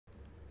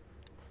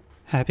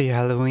Happy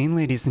Halloween,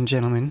 ladies and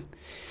gentlemen.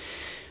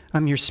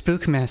 I'm your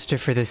spook master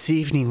for this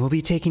evening. We'll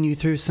be taking you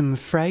through some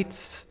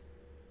frights,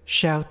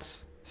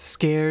 shouts,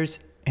 scares,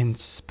 and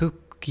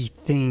spooky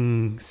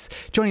things.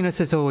 Joining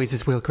us as always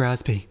is Will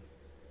Crosby.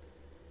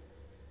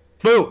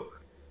 Boo!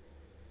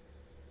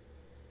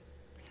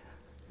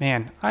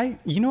 Man, I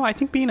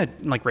think being a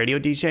radio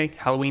DJ,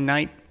 Halloween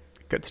night,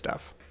 good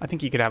stuff. I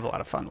think you could have a lot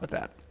of fun with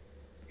that.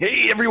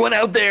 Hey, everyone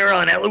out there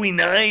on Halloween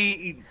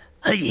night!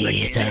 Hey,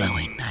 it's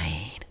Halloween night.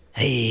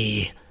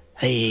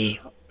 Hey.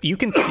 You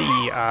can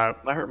see... I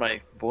hurt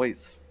my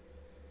voice.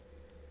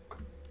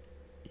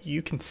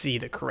 You can see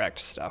the correct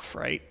stuff,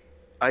 right?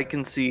 I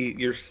can see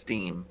your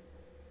Steam.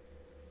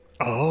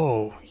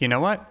 Oh, you know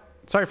what?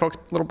 Sorry, folks. A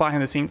little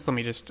behind the scenes. Let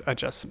me just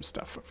adjust some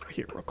stuff over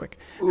here real quick.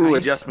 Ooh,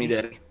 adjust me,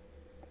 Daddy.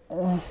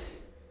 Oh.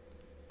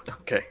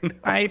 Okay.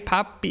 Hi,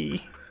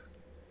 Poppy.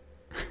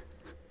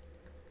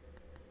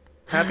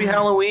 Happy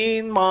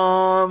Halloween,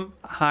 Mom.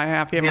 Hi,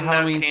 happy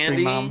Halloween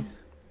stream, Mom.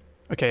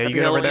 Okay, are you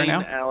good over there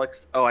now?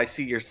 Alex. Oh, I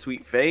see your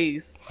sweet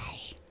face.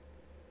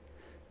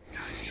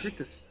 You're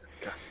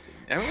disgusting.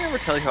 Did I ever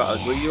tell you how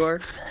ugly you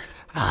are?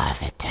 All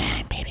the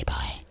time, baby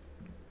boy.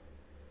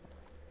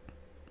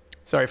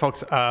 Sorry,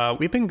 folks.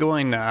 We've been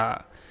going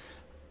hard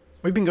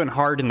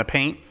in the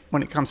paint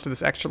when it comes to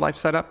this Extra Life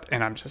setup,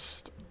 and I'm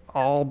just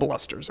all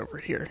blusters over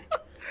here.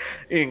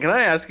 Ian, can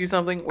I ask you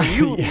something? When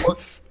you Yes. look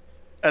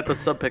at the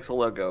Subpixel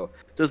logo,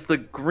 does the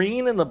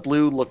green and the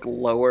blue look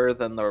lower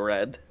than the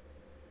red?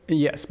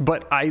 Yes,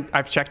 but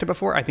I've checked it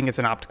before. I think it's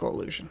an optical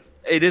illusion.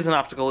 It is an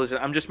optical illusion.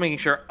 I'm just making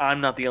sure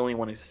I'm not the only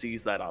one who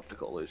sees that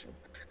optical illusion.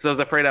 Because I was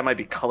afraid I might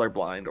be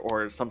colorblind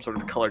or some sort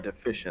of color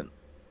deficient.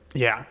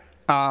 Yeah.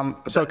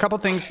 So a couple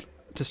things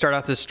to start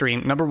out this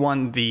stream. Number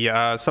one, the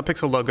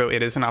Subpixel logo,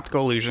 it is an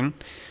optical illusion.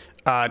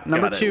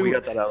 Number two, we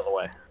got that out of the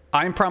way.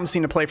 I'm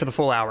promising to play for the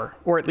full hour,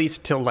 or at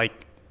least till 10:50,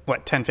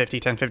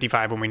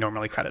 10:55 when we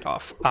normally cut it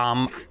off.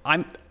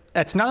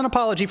 That's not an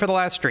apology for the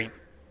last stream.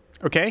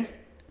 Okay?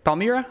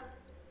 Palmyra,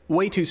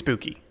 way too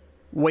spooky.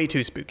 Way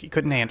too spooky.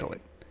 Couldn't handle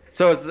it.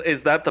 So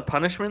is that the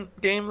punishment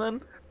game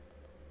then?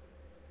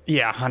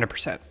 Yeah,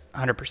 100%.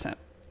 100%.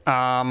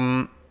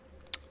 And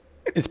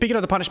speaking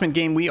of the punishment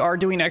game, we are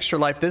doing Extra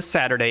Life this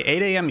Saturday,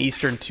 8 a.m.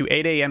 Eastern to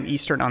 8 a.m.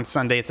 Eastern on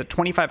Sunday. It's a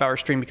 25-hour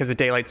stream because of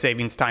daylight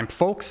savings time.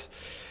 Folks,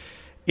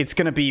 it's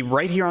going to be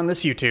right here on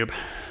this YouTube.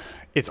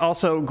 It's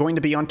also going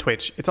to be on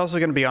Twitch. It's also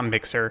going to be on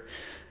Mixer.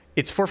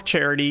 It's for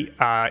charity.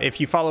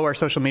 If you follow our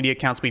social media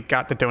accounts, we've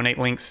got the donate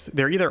links.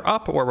 They're either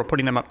up or we're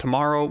putting them up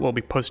tomorrow. We'll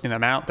be posting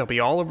them out. They'll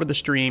be all over the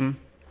stream.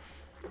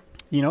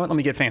 You know what? Let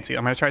me get fancy.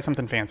 I'm going to try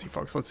something fancy,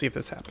 folks. Let's see if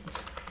this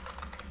happens.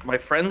 My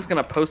friend's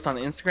going to post on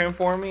Instagram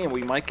for me, and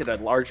we might get a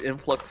large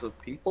influx of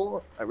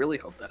people. I really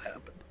hope that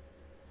happens.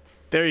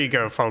 There you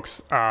go,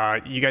 folks.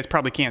 You guys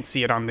probably can't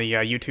see it on the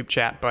YouTube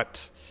chat,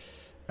 but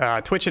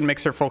Twitch and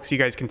Mixer, folks, you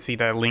guys can see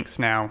the links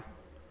now.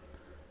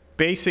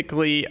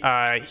 Basically,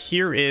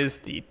 here is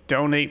the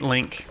donate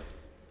link.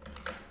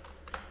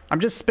 I'm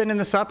just spinning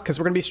this up because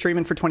we're going to be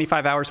streaming for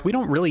 25 hours. We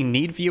don't really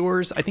need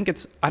viewers. I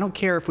don't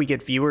care if we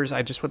get viewers.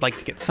 I just would like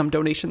to get some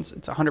donations.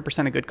 It's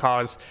 100% a good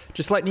cause.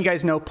 Just letting you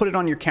guys know, put it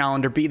on your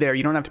calendar, be there.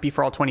 You don't have to be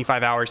for all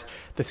 25 hours.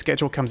 The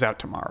schedule comes out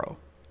tomorrow.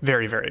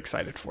 Very, very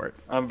excited for it.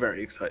 I'm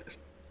very excited.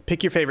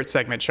 Pick your favorite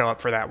segment, show up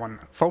for that one.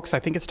 Folks, I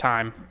think it's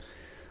time.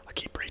 I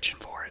keep reaching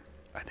for it.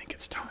 I think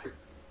it's time.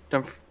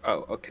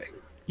 Oh, okay.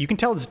 You can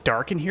tell it's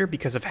dark in here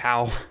because of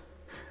how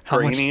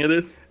grainy it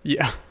is?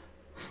 Yeah.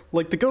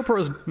 Like, the GoPro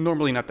is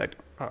normally not that...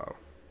 Uh-oh.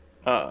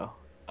 Uh-oh.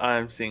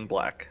 I'm seeing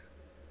black.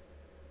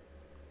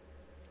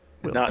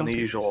 Will, not in the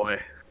usual way.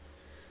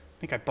 I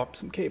think I bumped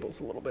some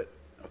cables a little bit.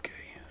 Okay.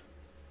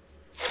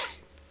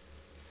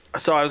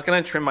 So I was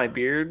going to trim my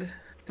beard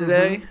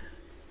today.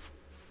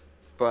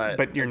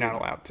 But you're not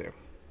allowed to.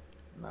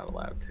 Not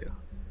allowed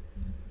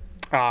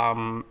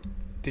to.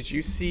 Did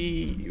you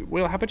see...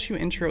 Will, how about you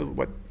intro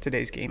what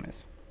today's game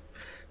is?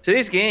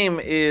 Today's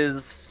game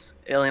is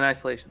Alien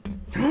Isolation.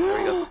 There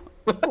we go.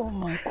 Oh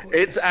my goodness.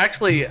 It's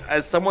actually,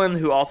 as someone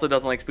who also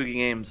doesn't like spooky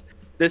games,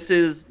 this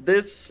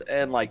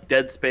and like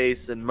Dead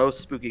Space and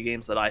most spooky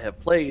games that I have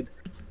played,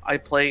 I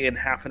play in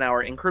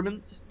half-an-hour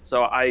increments.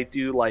 So I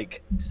do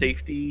like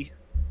safety.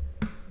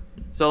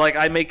 So like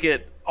I make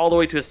it all the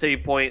way to a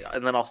save point,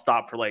 and then I'll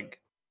stop for like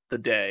the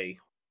day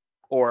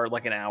or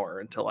like an hour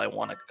until I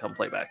want to come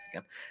play back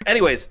again.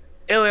 Anyways,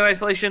 Alien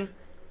Isolation,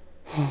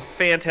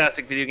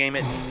 fantastic video game.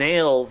 It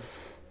nails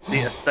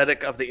the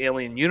aesthetic of the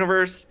Alien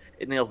universe.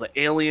 It nails the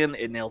alien.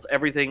 It nails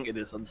everything. It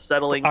is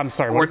unsettling. I'm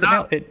sorry, what is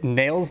it? It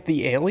nails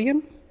the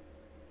alien?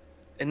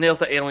 It nails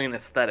the alien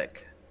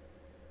aesthetic.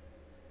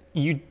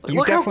 You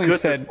definitely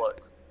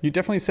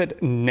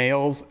said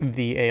nails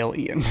the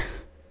alien.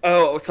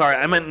 Oh, sorry.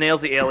 I meant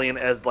nails the alien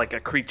as like a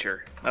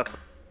creature. That's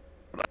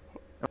what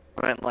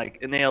I meant. Like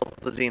it nails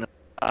the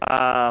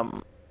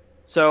xenomorph.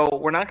 So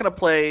we're not going to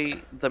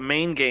play the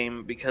main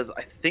game because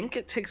I think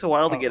it takes a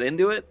while to get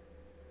into it.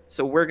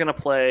 So we're going to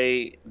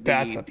play the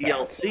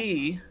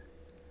DLC.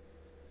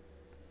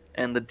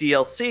 And the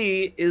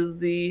DLC is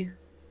the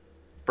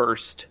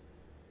first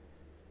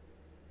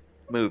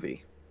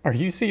movie. Are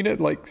you seeing it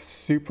like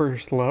super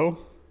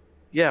slow?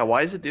 Yeah,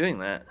 why is it doing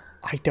that?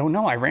 I don't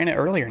know. I ran it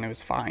earlier and it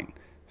was fine.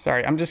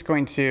 Sorry, I'm just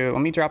going to,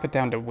 let me drop it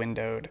down to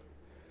windowed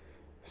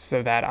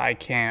so that I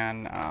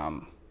can,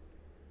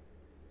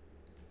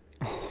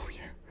 oh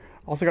yeah.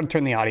 Also got to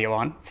turn the audio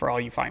on for all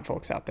you fine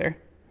folks out there.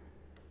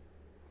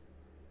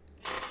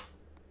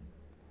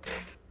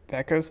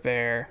 That goes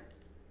there.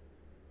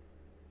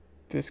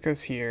 This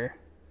goes here.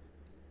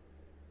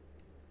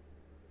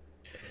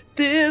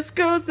 This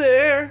goes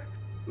there.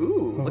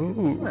 Ooh,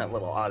 listen to that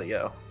little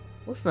audio.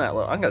 Listen to that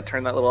little. I'm gonna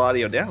turn that little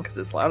audio down because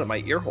it's loud in my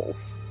ear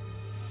holes.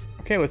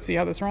 Okay, let's see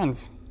how this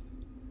runs.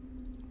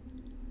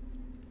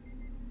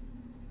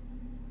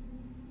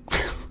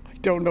 I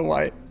don't know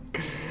why.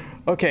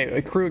 Okay,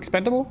 a crew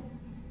expendable?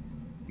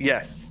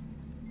 Yes.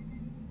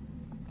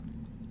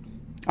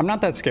 I'm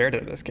not that scared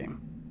of this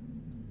game.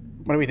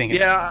 What are we thinking?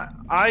 Yeah,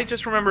 I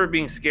just remember it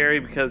being scary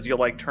because you'll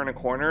like turn a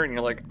corner and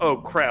you're like, oh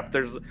crap,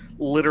 there's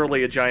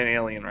literally a giant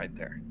alien right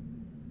there.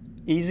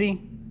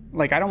 Easy?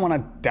 Like, I don't want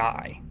to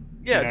die.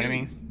 Yeah, you know what I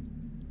mean?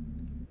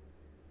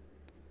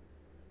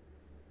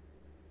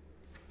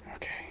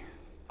 Okay.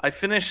 I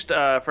finished,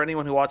 for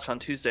anyone who watched on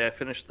Tuesday, I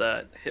finished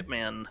that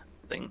Hitman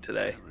thing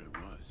today.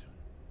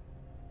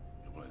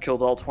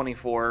 Killed all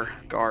 24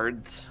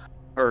 guards,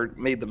 or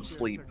made them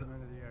sleep.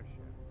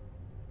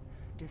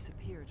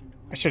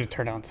 I should have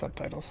turned on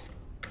subtitles.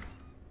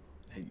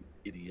 Hey,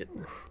 idiot.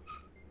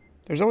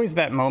 There's always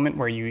that moment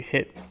where you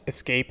hit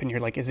escape and you're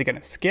like, is it going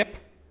to skip?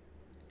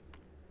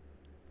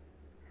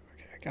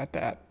 Okay, I got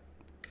that.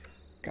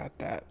 Got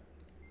that.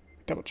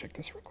 Double check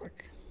this real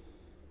quick.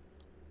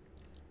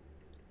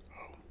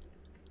 Oh.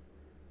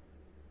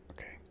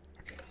 Okay,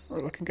 okay. We're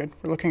looking good.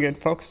 We're looking good,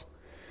 folks.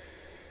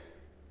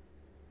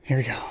 Here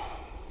we go.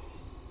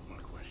 My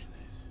question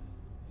is,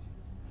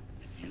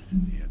 it's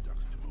using the air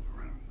ducts to move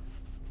around.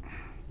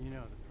 You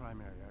know, the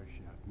primary air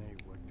shaft may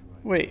work to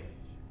run. Wait.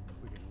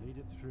 We can lead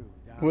it through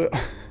down What? to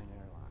the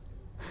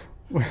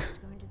main airlock.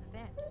 Going to the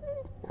vent.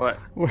 What?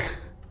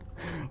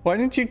 Why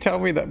didn't you tell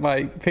me that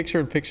my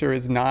picture-in-picture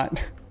is not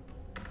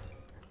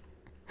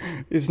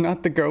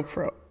the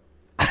GoPro?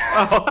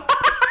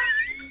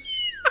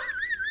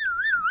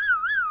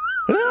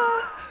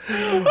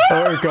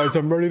 All right, guys,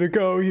 I'm ready to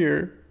go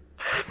here.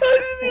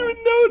 I didn't even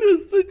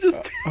notice. It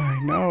just. I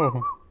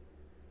know.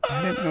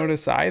 I didn't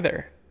notice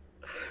either.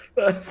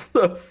 That's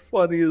the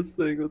funniest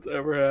thing that's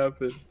ever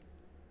happened.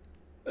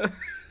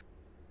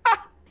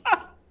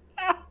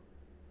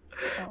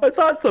 I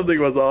thought something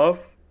was off.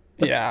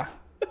 Yeah.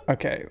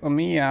 Okay, let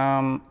me,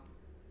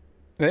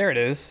 there it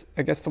is.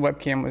 I guess the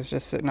webcam was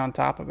just sitting on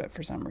top of it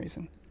for some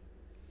reason.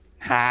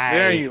 Hi.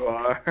 There you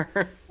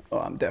are. Oh,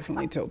 I'm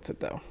definitely tilted,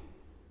 though.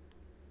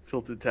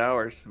 Tilted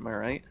Towers, am I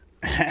right?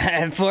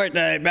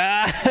 Fortnite,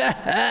 bro.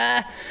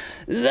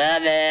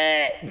 Love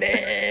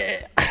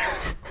it.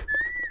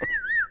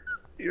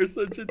 You're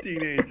such a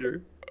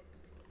teenager.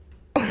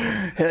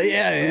 Hell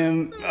yeah, I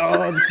am.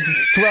 Oh,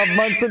 12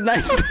 months and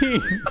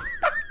 19.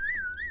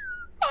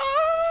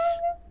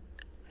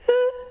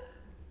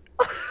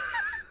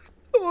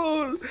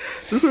 Oh,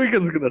 this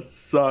weekend's gonna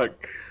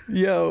suck.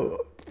 Yo,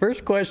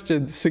 first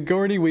question.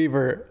 Sigourney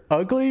Weaver,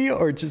 ugly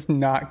or just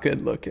not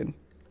good looking?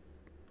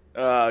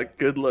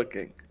 Good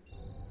looking.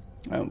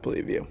 I don't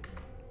believe you.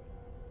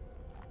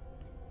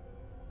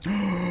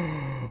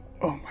 Oh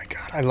my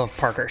god, I love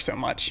Parker so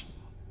much.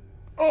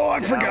 Oh,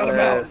 I forgot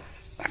about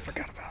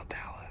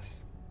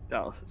Dallas.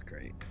 Dallas is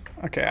great.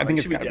 Okay, I think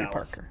it's should be gotta be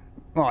Dallas. Parker.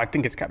 Well, I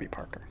think it's gotta be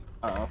Parker.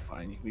 Oh,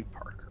 fine. You can be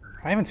Parker.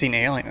 I haven't seen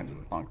Alien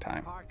in a long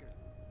time. Parker,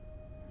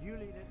 you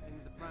lead it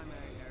into the primary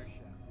air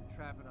shaft and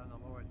trap it on the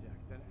lower deck.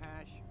 Then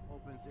Ash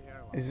opens the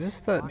airlock. Is this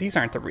the? These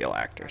aren't the real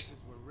actors.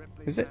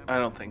 Is it? I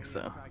don't think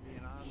so.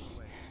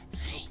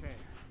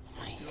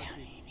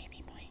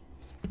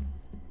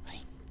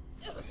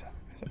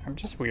 I'm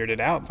just weirded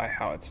out by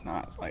how it's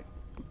not like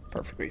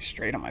perfectly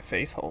straight on my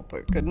face hole,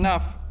 but good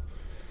enough.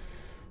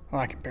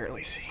 Well, I can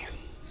barely see.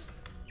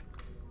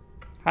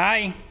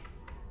 Hi.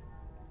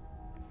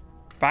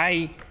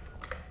 Bye.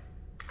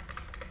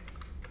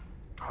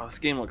 Oh, this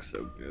game looks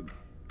so good.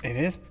 It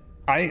is.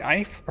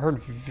 I've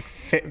heard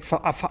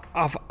I've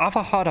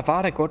heard a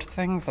lot of good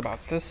things about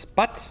this,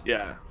 but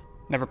Yeah,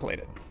 never played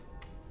it.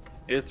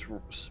 it's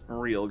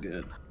real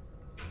good.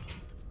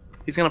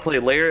 He's gonna play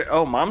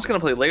Mom's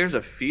gonna play Layers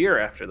of Fear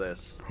after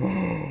this.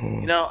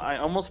 You know, I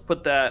almost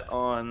put that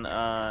on.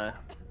 I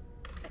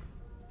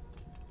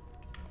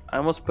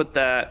almost put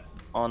that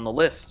on the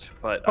list,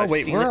 but Oh I've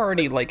wait, seen we're it.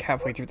 already like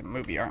halfway through the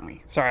movie, aren't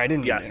we? Sorry, I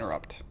didn't mean to Yes.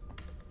 interrupt.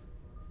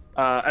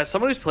 As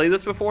someone who's played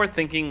this before,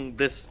 thinking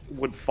this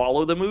would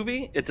follow the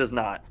movie, it does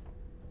not.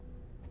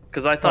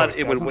 Because I thought it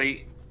it would doesn't?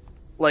 wait.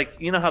 Like,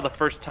 you know how the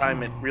first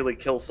time it really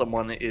kills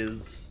someone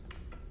is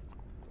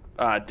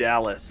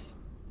Dallas.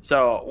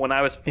 So when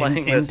I was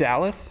playing In this,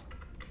 Dallas?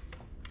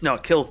 no,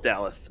 it kills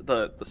Dallas,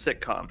 the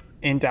sitcom.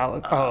 In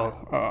Dallas?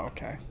 Oh,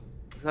 okay.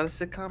 Is that a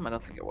sitcom? I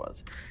don't think it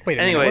was. Wait a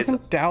minute, Anyways,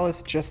 wasn't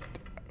Dallas just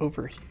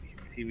over here?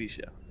 TV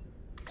show.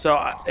 So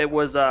it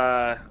was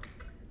oh,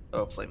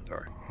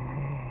 flamethrower.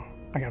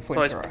 I got a So I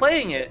was flamethrower.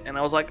 playing it, and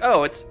I was like,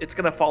 "Oh, it's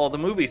gonna follow the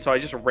movie." So I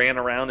just ran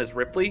around as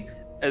Ripley,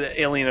 and the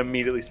alien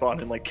immediately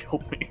spawned and like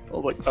killed me. I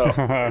was like,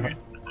 "Oh,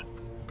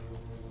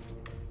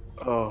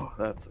 oh,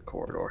 that's a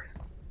corridor."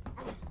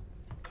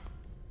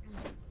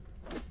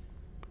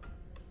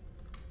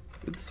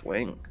 Good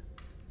swing.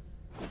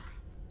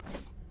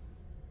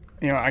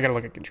 You know, I gotta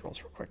look at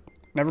controls real quick.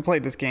 Never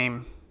played this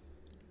game.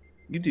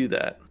 You do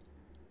that.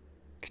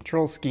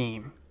 Control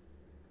scheme.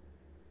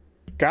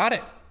 Got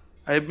it.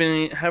 I've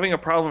been having a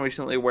problem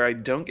recently where I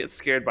don't get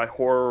scared by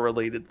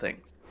horror-related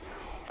things.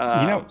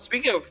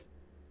 Speaking of,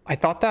 I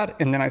thought that,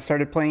 and then I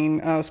started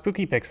playing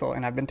Spooky Pixel,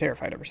 and I've been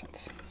terrified ever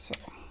since. So.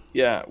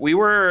 yeah, we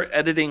were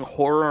editing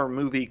horror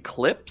movie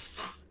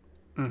clips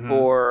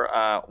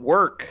for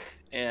work,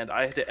 and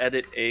I had to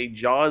edit a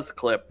Jaws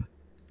clip,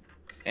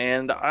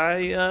 and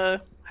I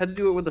had to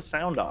do it with the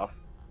sound off.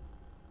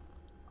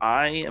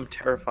 I am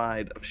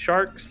terrified of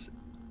sharks.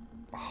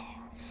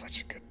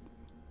 Such a good.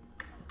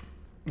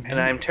 And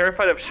I'm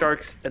terrified of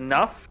sharks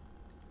enough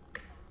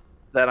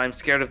that I'm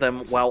scared of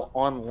them while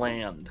on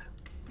land.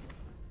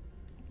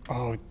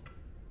 Oh,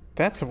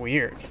 that's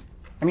weird.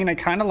 I mean, I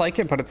kind of like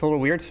it, but it's a little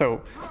weird.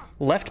 So,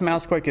 left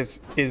mouse click is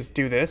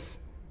do this.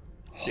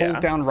 Hold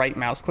down right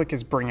mouse click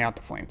is bring out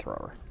the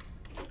flamethrower.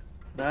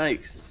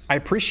 Nice. I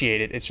appreciate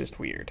it. It's just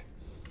weird.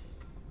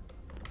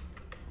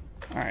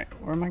 All right,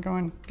 where am I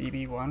going?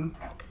 BB1.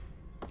 I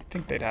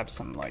think they'd have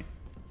some like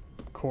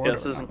corridor. Yeah,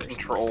 this isn't numbers.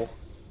 control.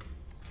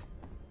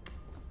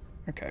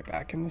 Okay,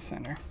 back in the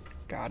center.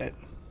 Got it.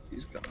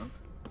 He's gone.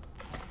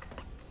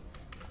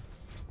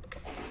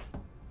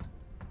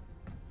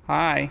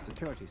 Hi. The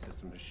security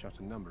system has shut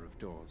a number of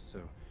doors, so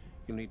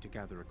you'll need to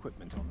gather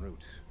equipment en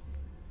route.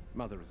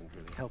 Mother isn't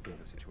really helping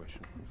the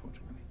situation,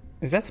 unfortunately.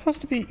 Is that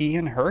supposed to be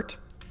Ian Hurt?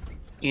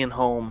 Ian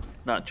Holm,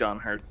 not John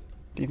Hurt.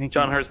 Do you think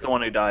John Hurt's the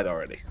one who died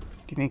already.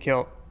 Do you think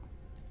he'll?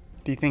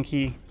 Do you think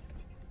he?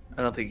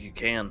 I don't think you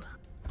can.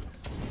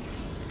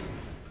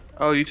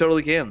 Oh, you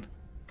totally can.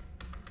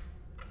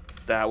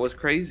 That was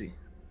crazy.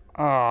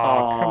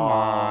 Oh, come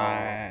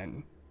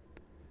on.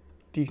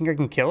 Do you think I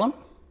can kill him?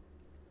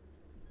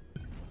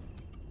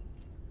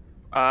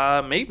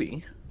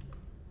 Maybe.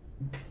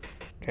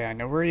 Okay, I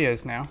know where he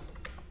is now.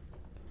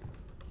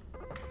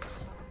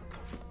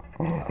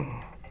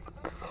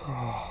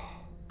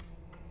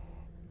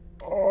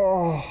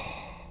 Oh,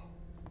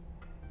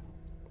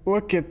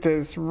 look at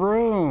this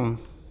room.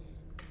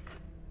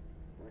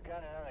 We got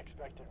an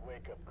unexpected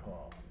wake-up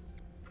call.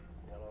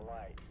 Yellow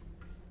light.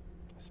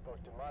 I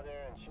spoke to Mother,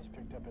 and she's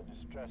picked up a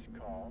distress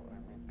call, a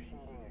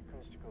repeating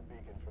acoustical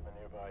beacon from a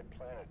nearby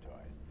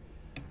planetoid.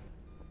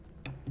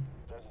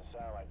 Doesn't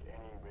sound like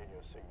any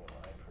radio signal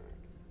I've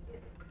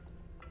heard.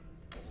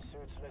 As the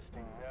suit's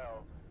listing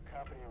no,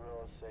 company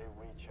rules say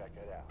we check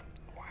it out.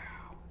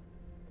 Wow,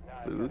 Now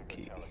I've got to go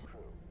Spooky. tell the crew.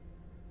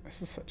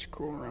 this is such a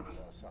cool room. You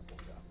know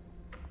something's up.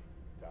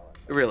 Tell us.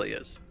 It really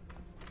is.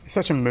 It's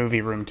such a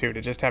movie room too. To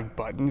just have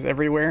buttons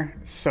everywhere,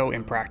 so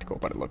impractical,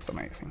 but it looks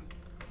amazing.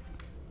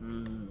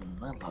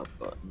 I love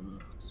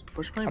buttons.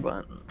 Push my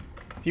button.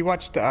 Have you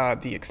watched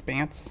The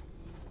Expanse?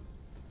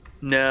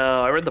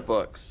 No, I read the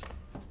books.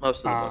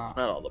 Most of the books,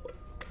 not all the books.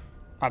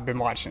 I've been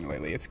watching it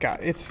lately. It's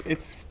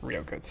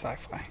real good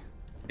sci-fi.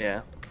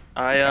 Yeah.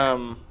 I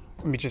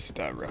Let me just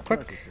real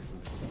quick.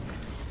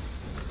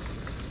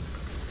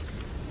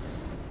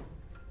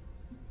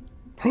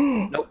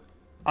 Nope.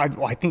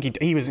 I think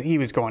he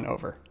was going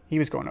over. He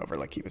was going over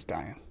like he was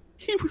dying.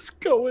 He was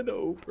going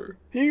over.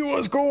 He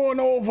was going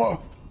over.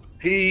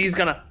 He's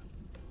gonna.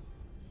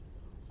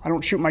 I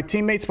don't shoot my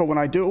teammates, but when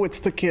I do, it's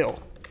to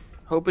kill.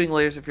 Hoping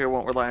Layers of Fear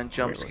won't rely on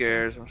jump Wait, what's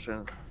scares. I'm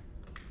sure.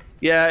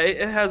 Yeah,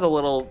 it has a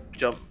little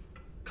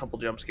couple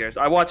jump scares.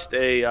 I watched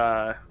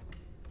I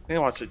think I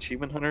watched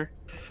Achievement Hunter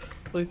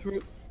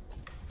playthrough.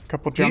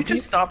 Couple Can you jumpies.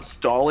 just stop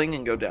stalling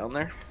and go down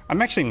there?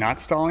 I'm actually not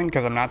stalling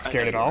because I'm not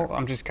scared at you all.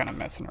 I'm just kind of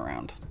messing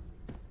around.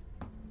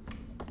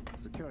 The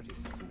security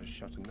system has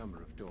shut a number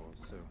of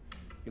doors, so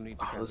you'll need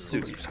to Oh, gather those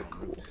suits are equipment so en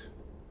cool. route.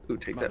 Ooh,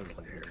 take Mother that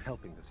isn't player. really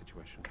helping the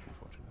situation,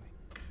 unfortunately.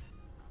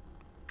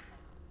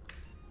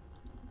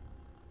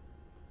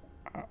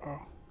 Uh-oh.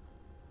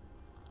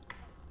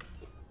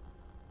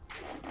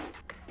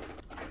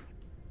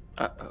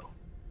 Uh-oh.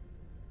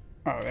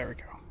 Oh, there we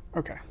go.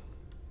 Okay.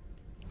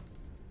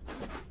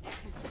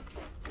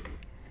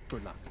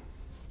 Good luck.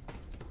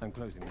 I'm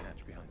closing the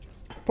hatch behind you.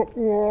 But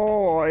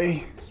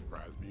why?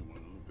 Surprised me one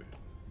little bit.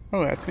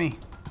 Oh, that's me.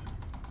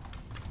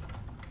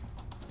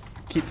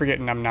 Keep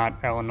forgetting I'm not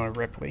Eleanor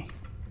Ripley.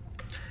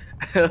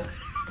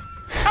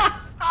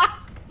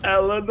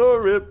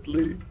 Eleanor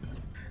Ripley.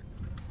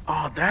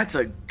 Oh, that's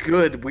a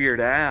good Weird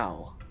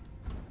Al.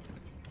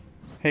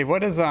 Hey,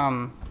 what is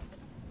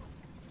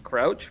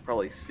Crouch,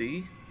 probably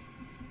C.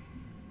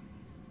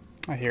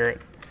 I hear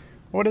it.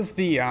 What is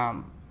the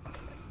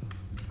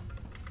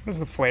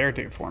flare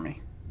do for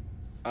me?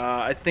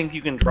 I think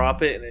you can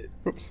drop it and it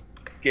Oops.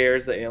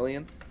 scares the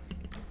alien.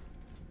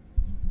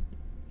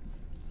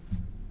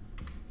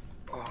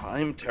 Oh,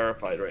 I'm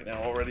terrified right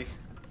now already.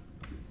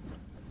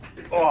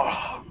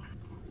 Oh.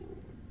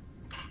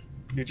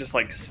 You're just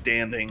like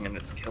standing and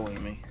it's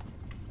killing me.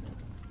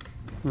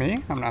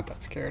 Me? I'm not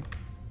that scared.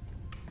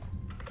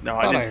 No,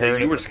 I Thought didn't I say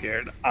heard you it. were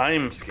scared.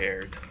 I'm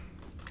scared.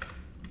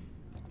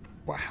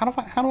 Well, how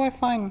do I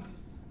find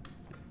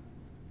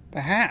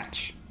the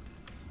hatch?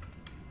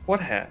 What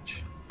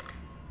hatch?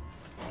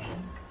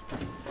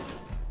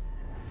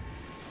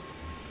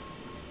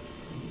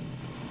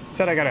 It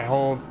said I gotta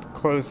hold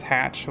closed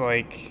hatch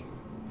like.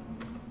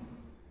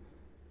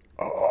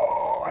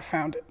 Oh, I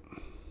found it.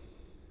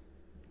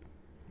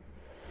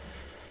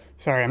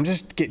 Sorry, I'm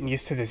just getting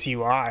used to this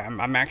UI.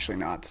 I'm actually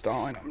not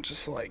stalling. I'm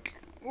just like,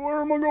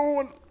 where am I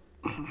going?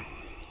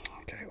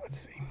 Okay, let's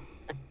see.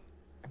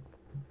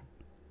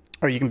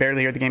 Oh, you can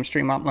barely hear the game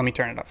stream up? Let me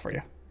turn it up for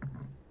you.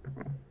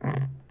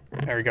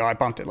 There we go. I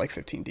bumped it like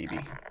 15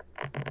 dB.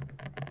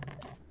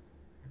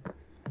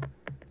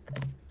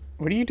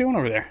 What are you doing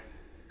over there?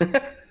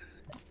 I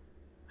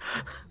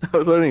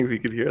was wondering if you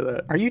could hear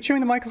that. Are you chewing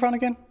the microphone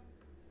again?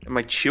 Am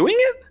I chewing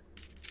it?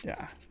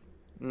 Yeah.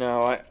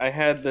 No, I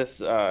had this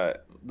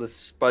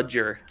this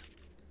spudger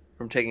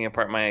from taking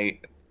apart my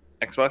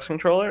Xbox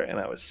controller,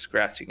 and I was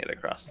scratching it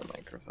across the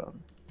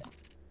microphone.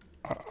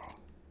 Uh-oh.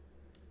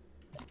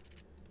 I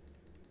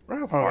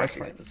wonder how far I that's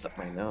can right. get this up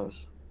my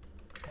nose.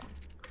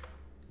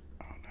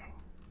 Oh,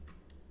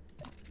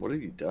 no. What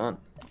have you done?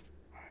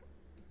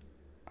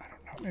 I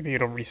don't know. Maybe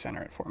it'll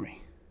recenter it for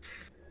me.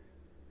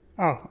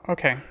 Oh,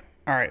 okay.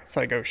 All right,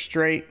 so I go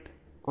straight,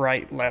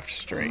 right, left,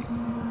 straight.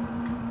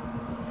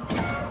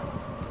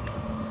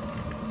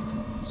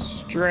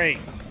 Straight.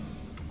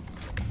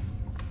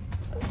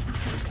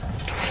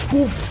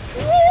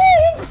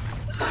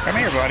 Come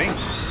here, buddy.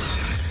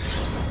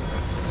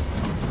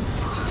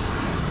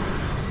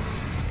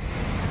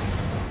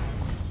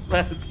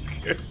 That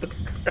scared the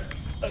crap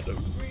out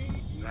of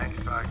me.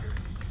 Thanks, Parker.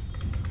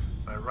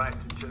 By rights,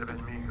 it should have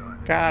been me going.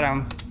 Got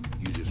him.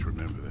 You just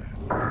remember that.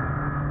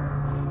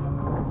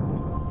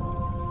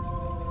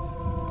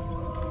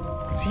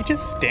 Is he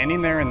just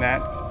standing there and that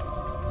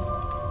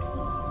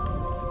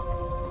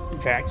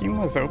vacuum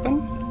was open?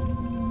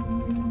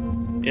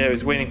 Yeah, I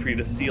was waiting for you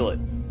to steal it.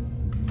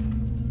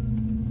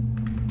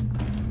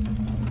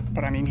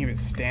 But I mean, he was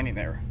standing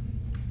there.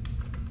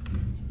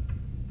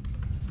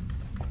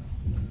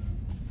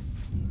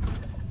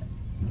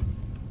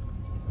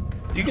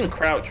 You can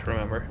crouch,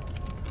 remember?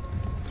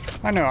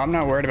 I know, I'm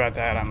not worried about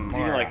that. I'm You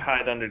more, can like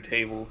hide under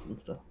tables and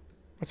stuff.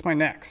 what's my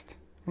next?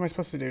 What am I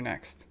supposed to do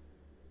next?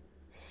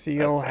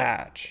 Seal That's right.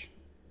 hatch.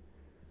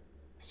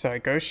 So I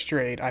go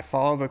straight, I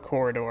follow the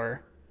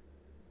corridor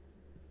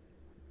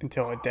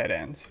until it dead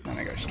ends, then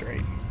I go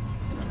straight.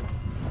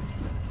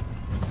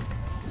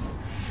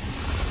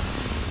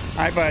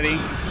 Hi, buddy.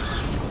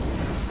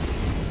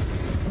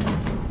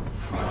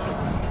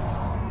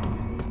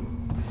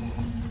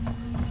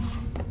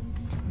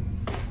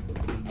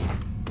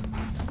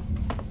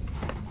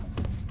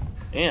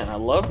 Man, I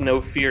love No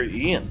Fear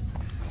Ian.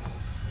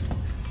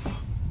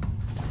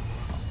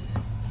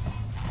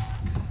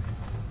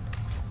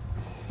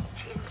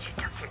 Jesus, you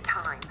took your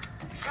time.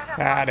 Shut up.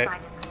 Got it.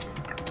 outside in the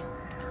system.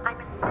 I'm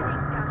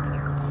sitting down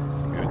here.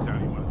 Good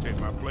time. You want to take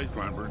my place,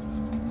 Lambert?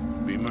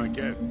 Be my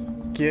guest.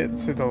 Get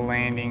to the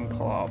landing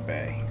claw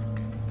bay.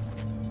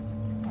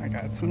 I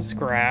got some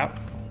scrap.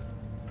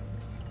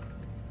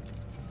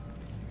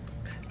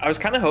 I was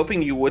kind of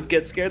hoping you would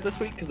get scared this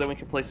week, because then we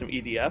could play some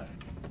EDF.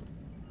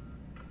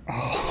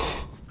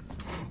 Oh,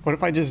 what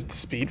if I just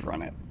speed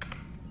run it?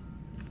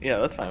 Yeah,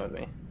 that's fine with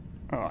me.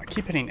 Oh, I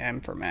keep hitting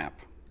M for map.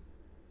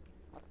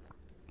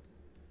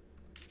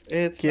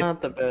 It's Get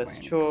not the to best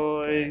landing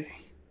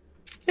choice.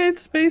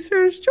 It's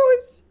Spacer's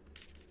choice.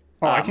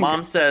 Oh, I can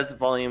Mom says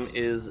volume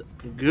is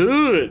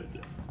good.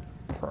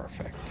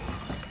 Perfect.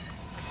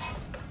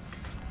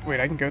 Wait,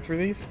 I can go through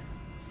these?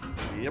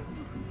 Yep.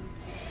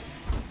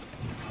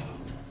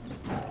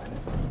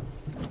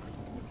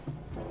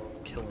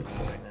 Killing me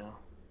right now.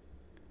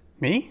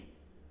 Me?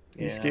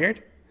 Yeah. You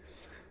scared?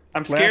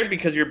 I'm scared Left.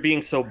 because you're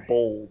being so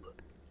bold.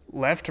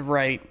 Left,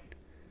 right,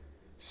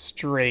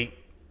 straight,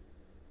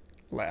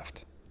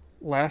 left.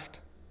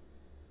 Left,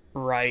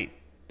 right,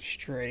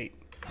 straight,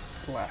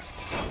 left.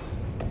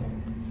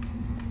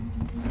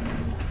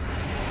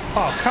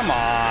 Oh, come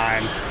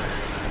on.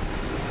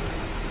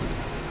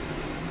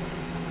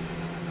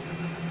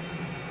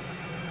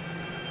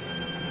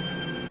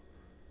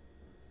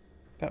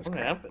 That was What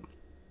crap. happened?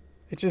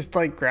 It just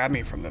like grabbed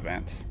me from the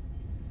vents.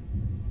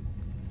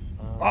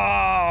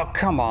 Oh,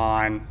 come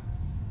on.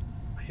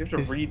 You have to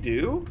Is-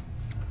 redo?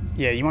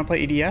 Yeah, you want to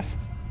play EDF?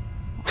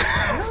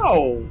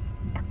 No.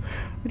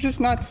 I'm just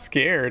not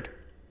scared.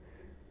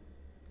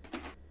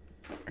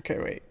 Okay,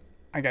 wait.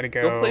 I gotta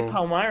go. Go play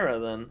Palmyra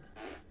then.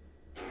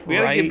 We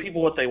gotta Right. give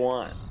people what they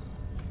want.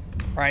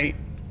 Right,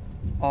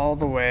 all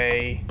the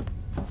way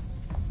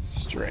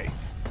straight.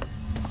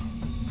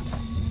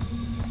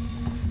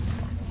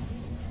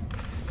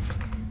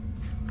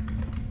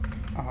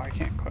 Oh, I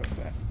can't close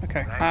that.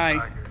 Okay, Thanks, hi.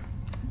 Parker.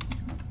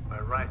 By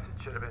rights,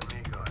 it should have been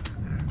me going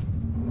in there.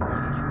 You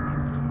just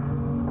remember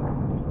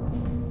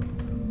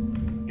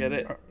Get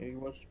it? He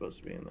was supposed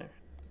to be in there.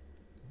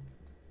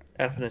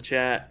 F in a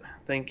chat.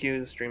 Thank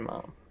you, Stream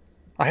Mom.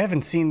 I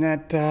haven't seen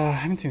that. I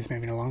haven't seen this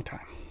movie in a long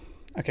time.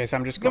 Okay, so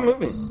I'm just Good going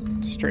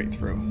movie. straight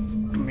through.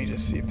 Let me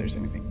just see if there's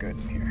anything good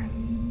in here.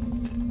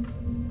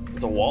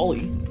 It's a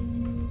Wally.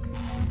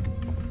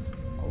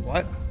 A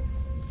what?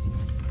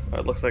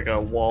 It looks like a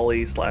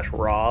Wally /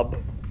 Rob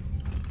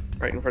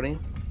right in front of you.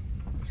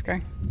 This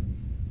guy?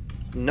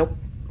 Nope.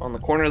 On the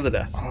corner of the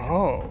desk.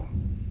 Oh.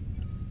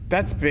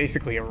 That's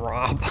basically a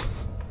Rob.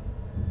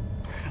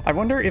 I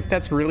wonder if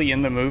that's really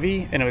in the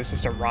movie and it was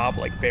just a Rob,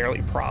 like,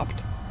 barely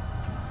propped.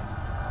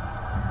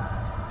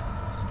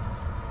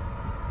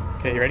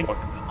 Okay, you ready?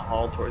 Walking down the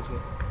hall towards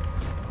you.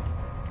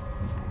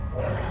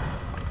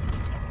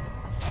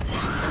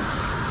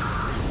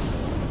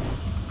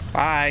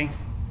 Bye.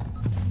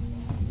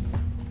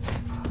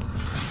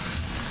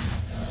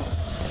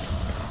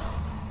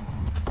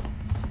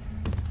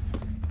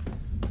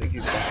 I think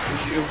he's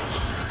behind you.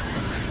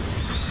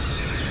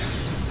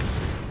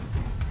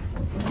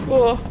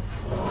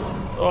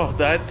 Oh,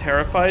 that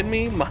terrified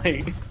me.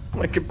 My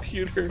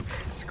computer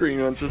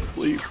screen went to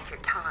sleep. Your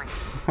time.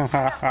 Step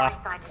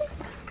outside of the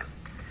system.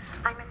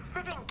 I'm a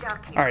sitting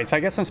duck here. All right, so I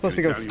guess I'm supposed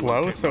to go Anytime you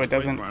wanna slow take so my it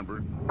place, doesn't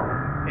Lambert.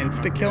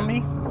 insta-kill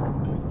me.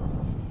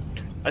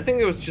 I think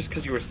it was just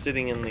because you were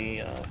sitting in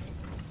the.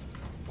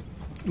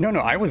 No,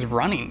 I was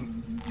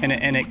running,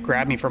 and it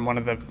grabbed me from one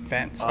of the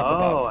vents up Oh,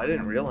 above. I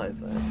didn't realize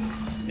that.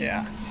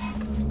 Yeah.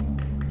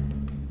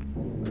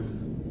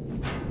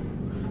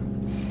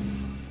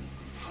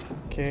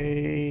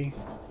 Okay.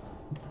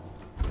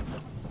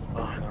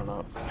 Oh, I don't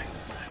know. I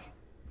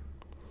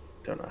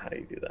don't know how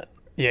you do that.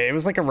 Yeah, it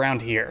was like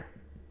around here.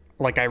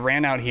 Like I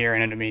ran out here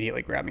and it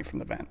immediately grabbed me from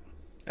the vent.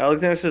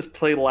 Alexander says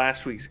play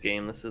last week's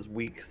game. This is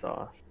weak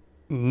sauce.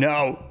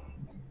 No.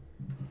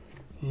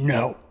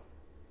 No.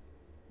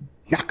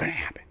 Not gonna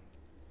happen.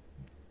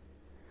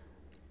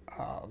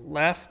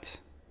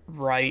 Left,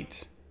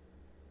 right,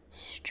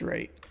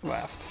 straight,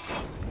 left.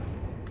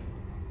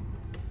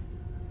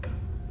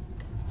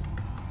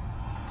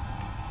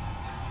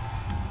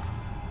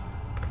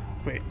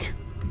 Wait.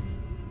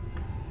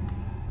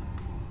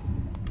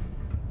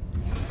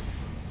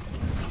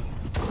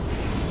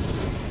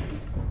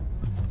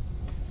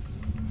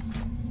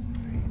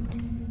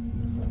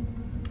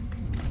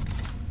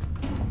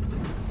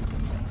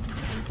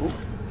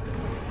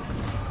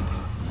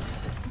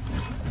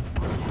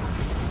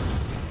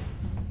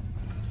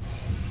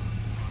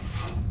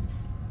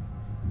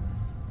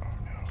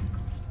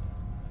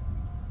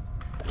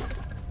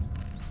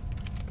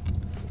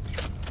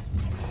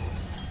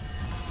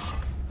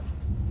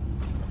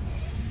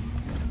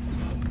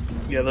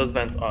 Yeah, those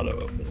vents auto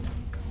open.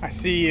 I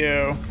see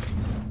you.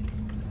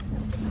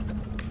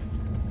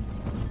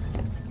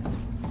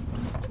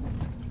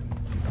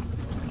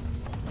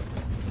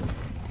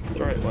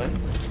 The right way.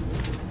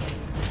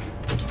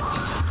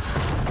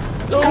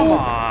 Come Oh!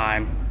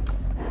 on.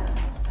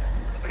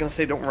 I was gonna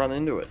say don't run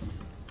into it.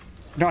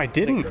 No, I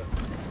didn't.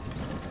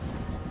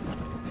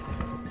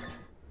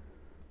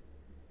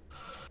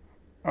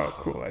 Oh,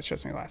 cool. That's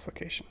just my last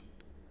location.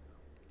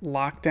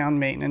 Lockdown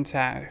maintenance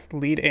task.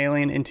 Lead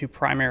alien into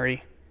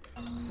primary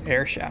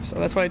air shaft. So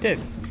that's what I did.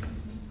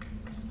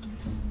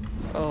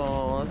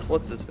 Oh, that's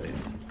what's his face.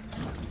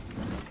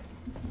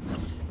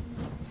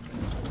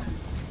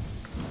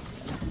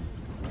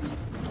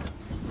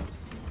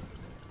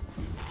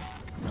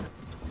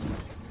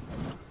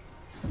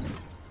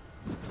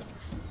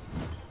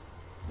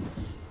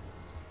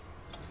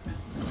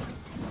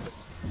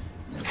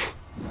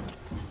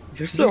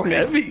 You're so Just me.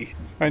 heavy.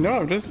 I know,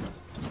 I'm just...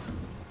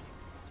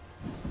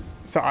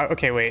 So,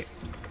 okay, wait.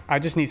 I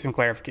just need some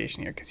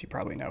clarification here, because you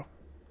probably know.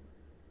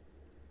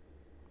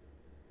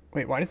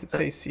 Wait, why does it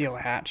say seal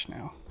hatch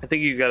now? I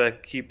think you gotta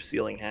keep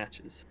sealing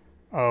hatches.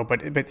 Oh,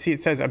 but see,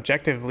 it says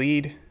objective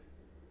lead.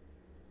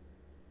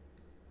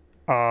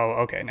 Oh,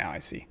 okay, now I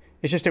see.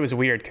 It's just it was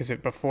weird, because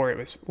before it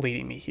was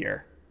leading me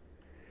here.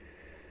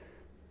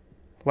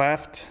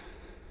 Left,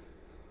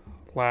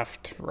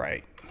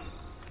 right.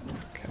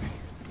 Okay.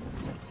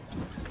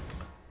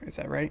 Is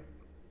that right?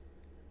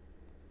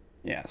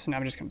 Yeah, so now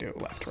I'm just going to do it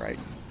left, right.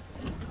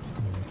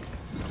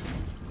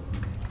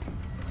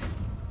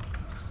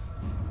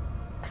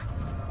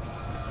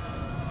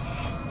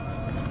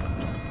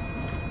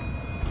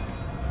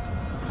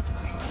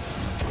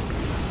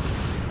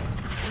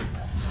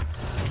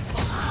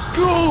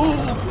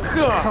 Oh,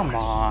 God. Come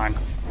on.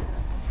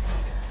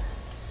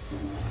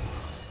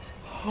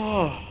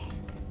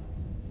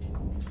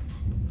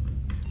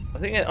 I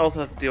think it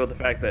also has to deal with the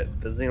fact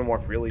that the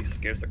xenomorph really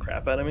scares the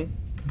crap out of me.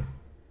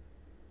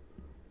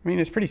 I mean,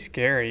 it's pretty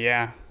scary,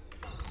 yeah.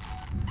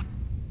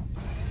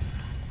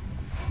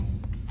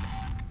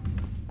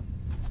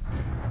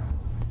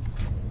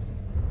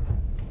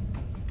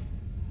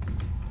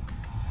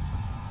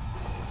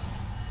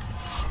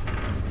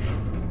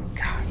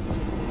 God.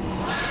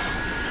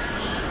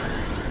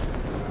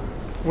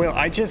 Well,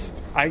 I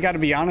gotta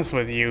be honest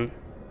with you.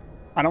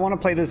 I don't want to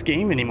play this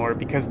game anymore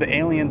because the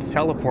alien's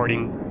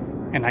teleporting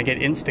and I get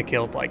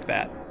insta-killed like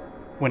that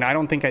when I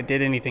don't think I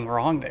did anything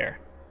wrong there.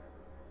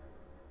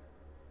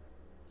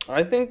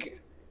 I think.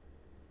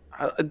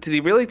 Did he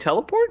really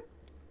teleport?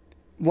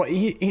 Well,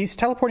 he's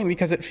teleporting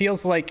because it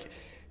feels like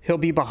he'll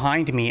be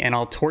behind me and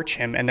I'll torch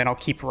him and then I'll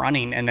keep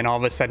running and then all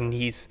of a sudden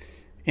he's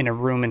in a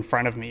room in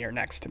front of me or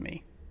next to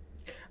me.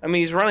 I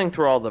mean, he's running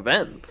through all the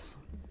vents.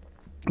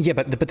 Yeah,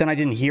 but then I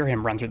didn't hear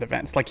him run through the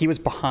vents. Like, he was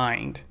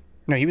behind.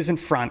 No, he was in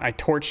front. I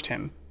torched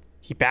him.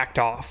 He backed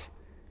off.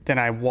 Then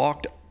I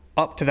walked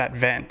up to that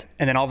vent,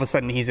 and then all of a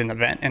sudden he's in the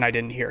vent, and I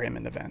didn't hear him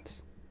in the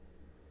vents.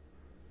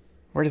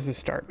 Where does this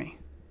start me?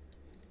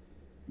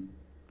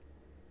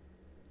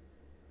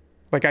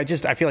 Like, I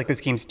feel like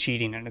this game's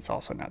cheating, and it's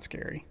also not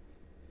scary.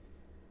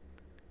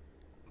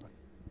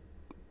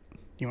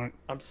 You want?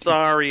 I'm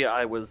sorry,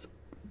 I was.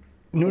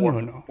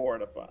 No. 4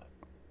 out of 5.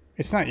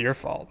 It's not your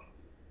fault.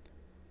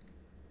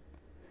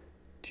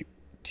 Do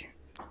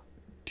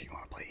you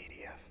want to play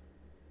EDF?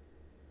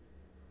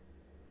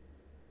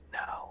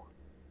 No.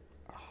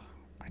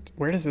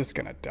 Where is this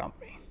gonna dump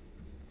me?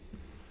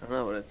 I don't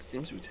know, but it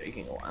seems to be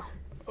taking a while.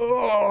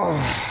 Oh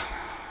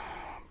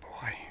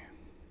boy.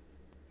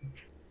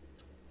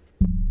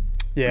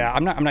 Yeah,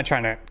 I'm not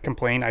trying to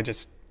complain.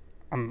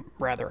 I'm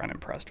rather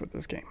unimpressed with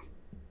this game.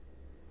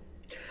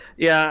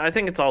 Yeah, I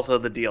think it's also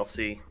the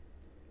DLC.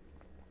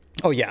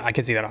 Oh yeah, I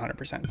can see that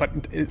 100%.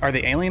 But are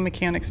the alien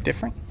mechanics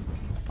different?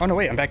 Oh no,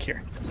 wait, I'm back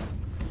here.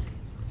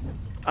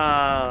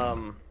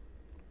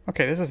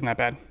 Okay, this isn't that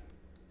bad.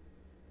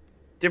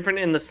 Different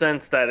in the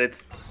sense that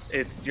it's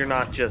you're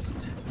not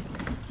just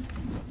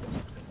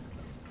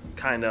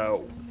kind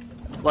of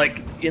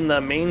like in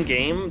the main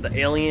game, the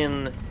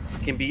alien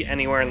can be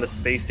anywhere in the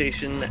space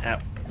station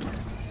at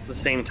the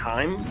same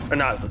time, or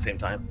not at the same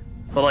time,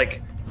 but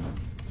like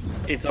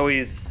it's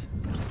always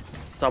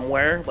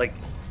somewhere, like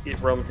it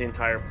roams the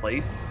entire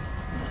place.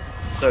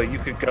 So you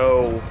could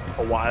go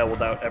a while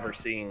without ever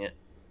seeing it.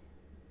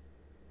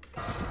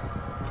 I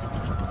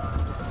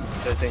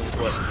think is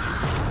what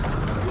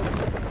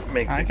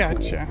makes I it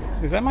gotcha.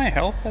 Is that my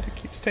health that it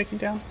keeps taking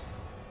down?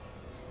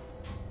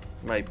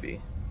 cool. Might be.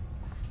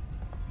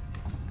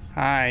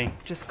 Hi,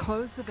 Just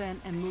close the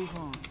vent and move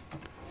on.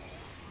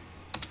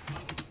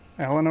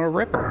 Eleanor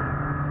Ripper.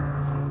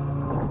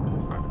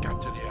 I've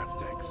got to the aft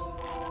decks.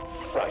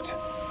 Right.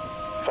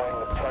 Find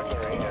the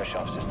primary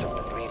airshaft system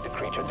and lead the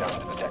creature down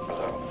to the deck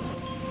below.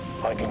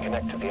 I can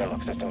connect to the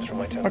airlock systems from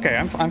my terminal. Okay,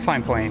 I'm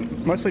fine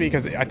playing. Mostly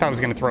because I thought it was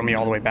going to throw me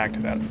all the way back to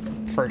that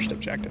first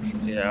objective.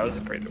 Yeah, I was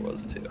afraid it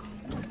was too.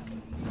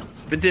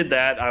 If it did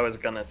that, I was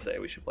gonna say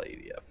we should play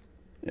EDF.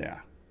 Yeah.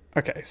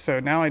 Okay, so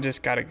now I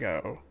just got to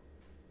go.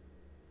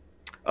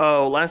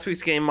 Oh, last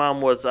week's game,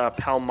 Mom, was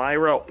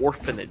Palmyra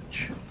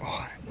Orphanage.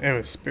 Oh, it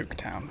was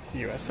Spooktown,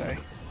 USA.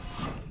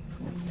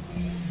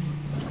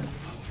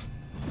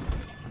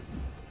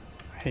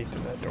 I hate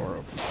that door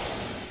opened.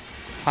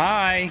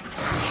 Hi!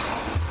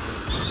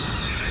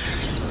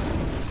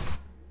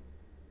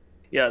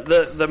 Yeah,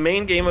 the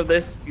main game of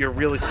this, you're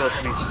really supposed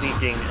to be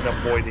sneaking and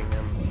avoiding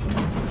them.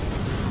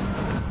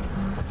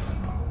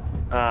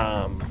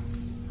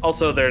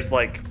 Also, there's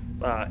like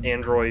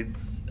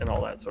androids and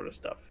all that sort of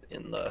stuff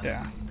in the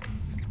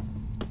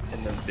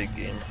big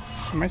game.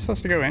 Am I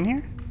supposed to go in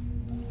here?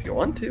 If you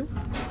want to.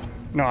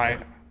 No,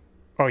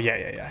 Oh, yeah.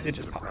 It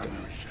just popped in.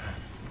 Primary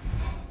shaft.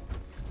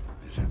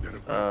 Is it gonna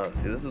work?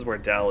 See, this is where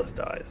Dallas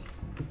dies.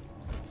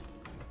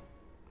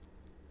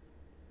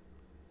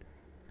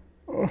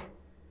 Oh.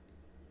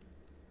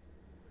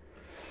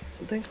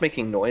 Something's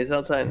making noise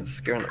outside and it's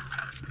scaring the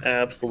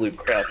absolute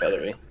crap out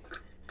of me.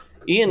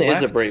 Ian is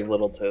a Left. brave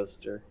little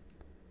toaster.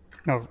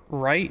 No,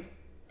 right,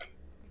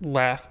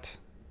 left.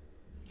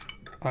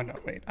 Oh, no,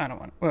 wait. I don't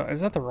want... Well,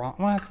 is that the wrong...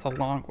 Well, that's the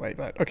long way,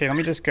 but... Okay, let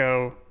me just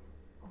go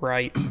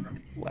right,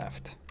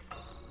 left.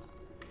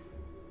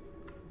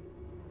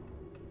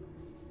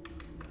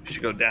 You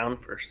should go down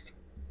first.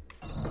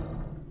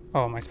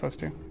 Oh, am I supposed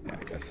to? Yeah,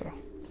 I guess so.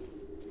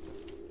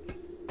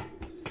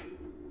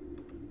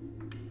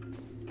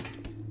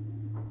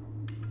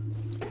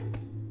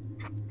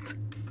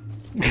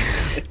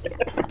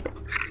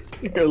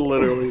 You're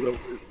literally the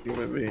worst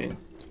human being.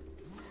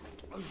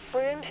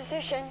 We're in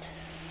position.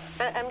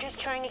 I'm just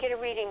trying to get a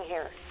reading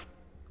here.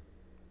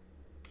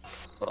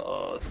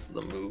 Oh, it's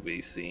the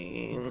movie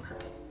scene.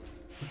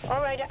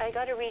 All right, I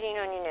got a reading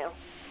on you now.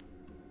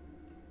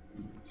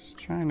 Just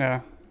trying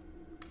to...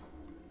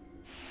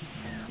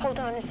 Hold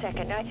on a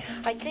second.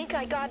 I think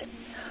I got it.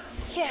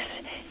 Yes,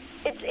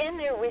 it's in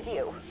there with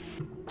you.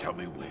 Tell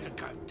me where,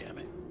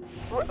 goddammit.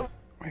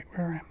 Wait,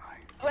 where am I?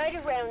 Right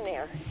around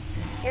there.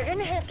 You're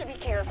gonna have to be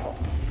careful.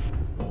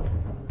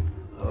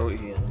 Oh,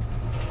 Ian.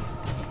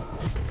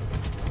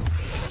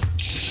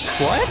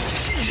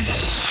 What?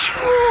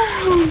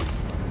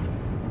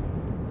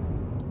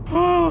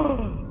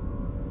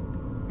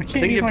 I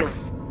can't use my...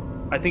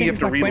 I think you have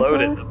to use my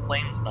reload it. flamethrower? The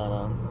flame's not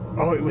on.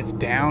 Oh, it was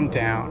down.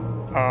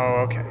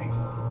 Oh, okay.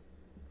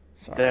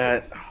 Sorry.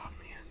 That. Oh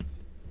man.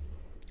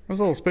 It was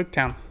a little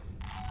Spooktown.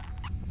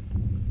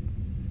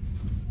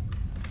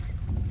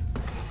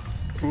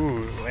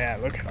 Ooh, yeah,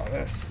 look at all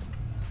this.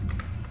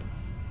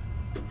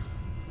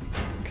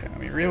 Okay, let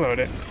me reload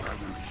it.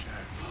 Primary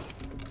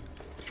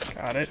shaft.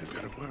 Got it. Is it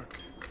gonna work?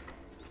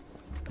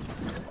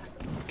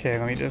 Okay,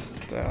 let me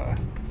just.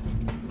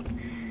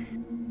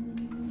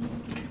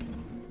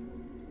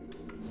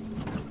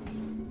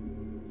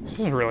 This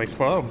is really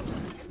slow.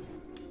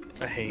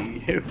 I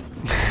hate you.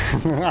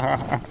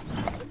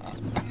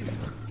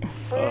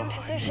 We're in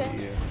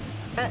position.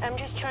 I'm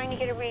just trying to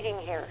get a reading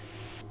here.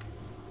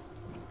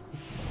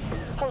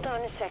 Hold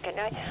on a second.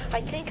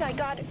 I think I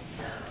got it.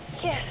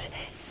 Yes,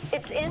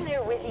 it's in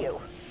there with you.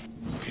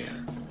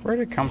 Where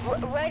did it come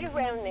from? Right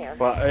around there.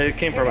 Well, it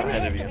came from You're gonna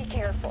ahead of have to you. be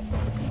careful.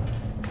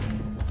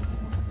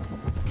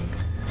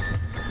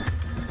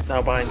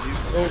 Now behind you.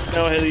 Oh,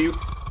 now ahead of you.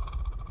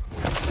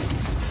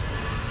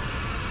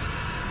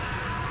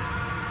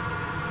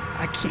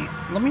 I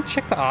can't. Let me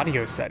check the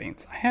audio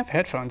settings. I have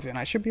headphones in.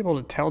 I should be able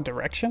to tell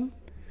direction,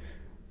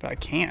 but I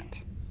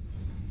can't.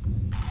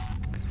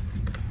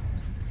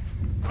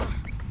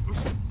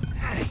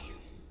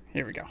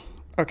 Here we go.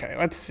 Okay,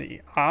 let's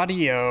see.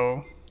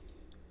 Audio.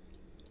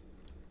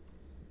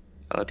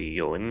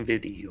 Audio and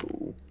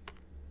video.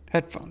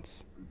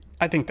 Headphones.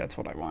 I think that's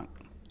what I want.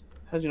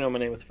 How'd you know my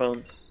name was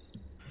Phones?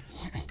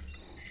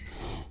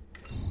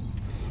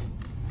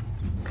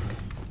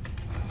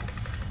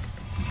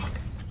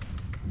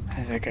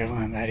 That's a good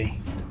one, buddy.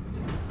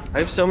 I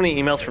have so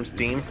many emails from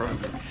Steam from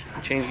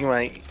changing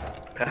my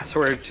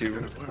password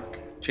to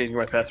changing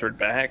my password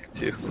back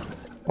to.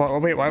 Well,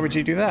 wait, why would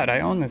you do that? I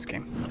own this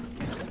game.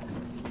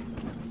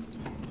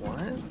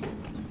 What?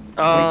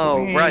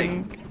 Oh, Wink, right.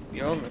 wink.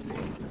 You own this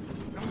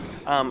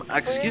game.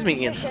 Excuse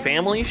me, Ian.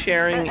 Family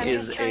sharing I'm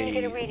is just trying to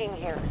get a a reading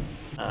here.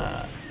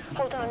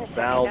 Hold on a second.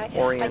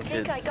 Valve-oriented. I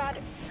think I got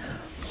it.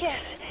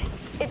 Yes,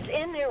 it's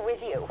in there with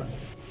you.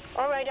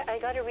 All right, I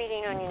got a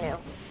reading on you now.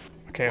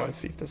 Okay, let's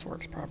see if this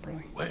works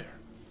properly. Where?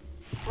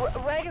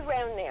 Right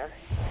around there.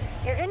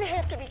 You're gonna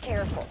have to be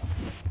careful.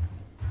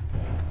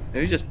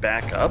 Maybe just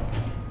back up.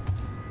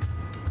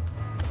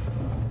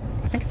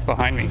 I think it's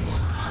behind me.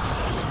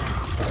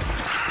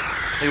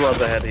 He was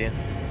ahead of you.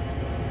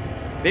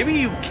 Maybe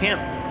you can't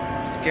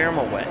scare him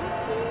away.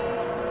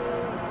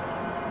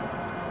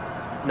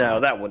 No,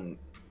 that wouldn't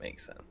make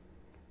sense.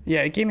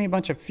 Yeah, it gave me a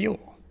bunch of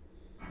fuel.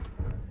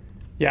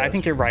 Yeah, I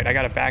think you're right. I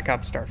gotta back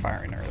up, start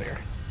firing earlier.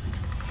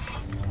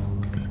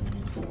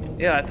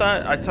 Yeah,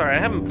 sorry, I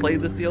haven't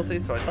played this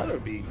DLC, so I thought it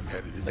would be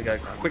like a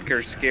quicker,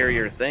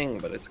 scarier thing,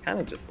 but it's kind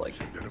of just like,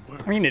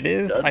 I mean, it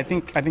is. Doesn't. I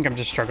think I'm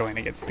just struggling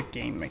against the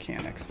game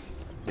mechanics.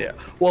 yeah.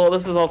 Well,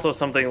 this is also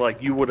something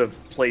like you would have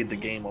played the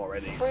game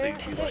already, so We're you'd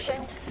in be like,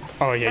 position.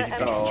 Oh yeah, you I'm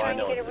do. just Oh, I trying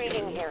to know get a what this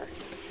reading here.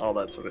 all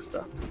that sort of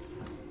stuff.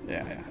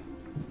 Yeah, yeah.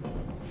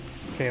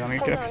 Okay, let me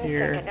Hold get on up a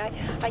here.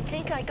 second. I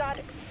think I got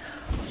it.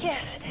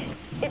 Yes,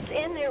 it's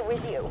in there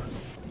with you.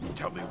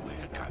 Tell me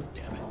where,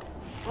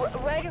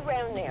 goddammit. Right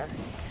around there.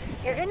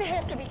 You're gonna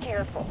have to be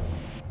careful.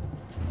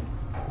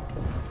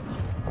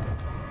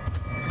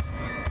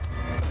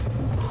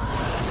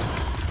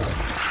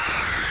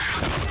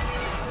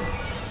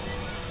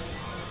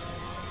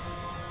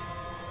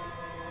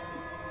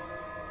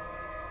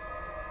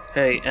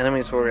 Hey,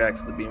 enemies will react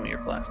to the beam of your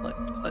flashlight.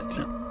 Just let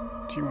you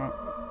know. Do you want?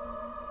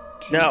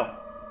 No.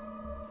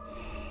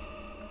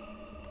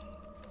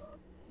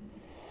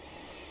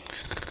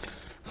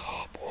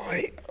 Oh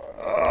boy.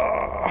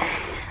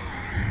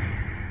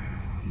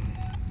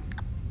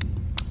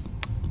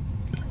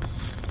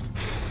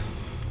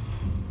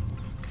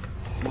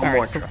 One All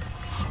more right. So, try.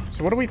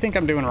 so what do we think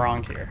I'm doing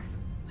wrong here?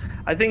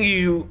 I think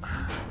you.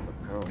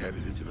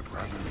 Headed into the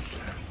primary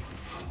shaft.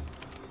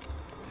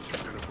 Is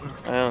it gonna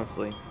work?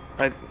 Honestly,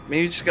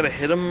 maybe you just gotta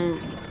hit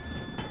him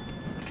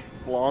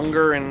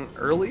longer and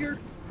earlier.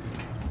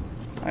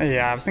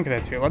 Yeah, I was thinking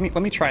that too. Let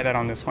me try that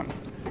on this one.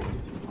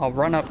 I'll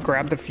run up,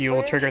 grab the fuel,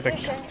 We're in trigger the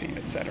position. cutscene,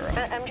 etc.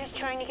 I'm just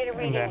trying to get a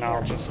reading And then here.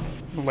 I'll just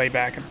lay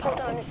back and Hold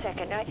pop on them. a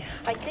second.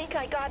 I think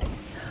I got it.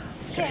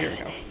 Okay, here we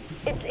Yes,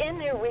 go. it's in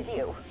there with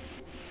you.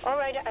 All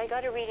right, I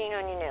got a reading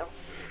on you now.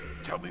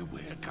 Tell me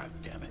where,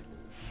 goddammit.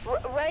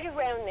 Right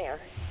around there.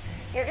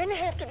 You're gonna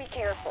have to be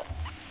careful.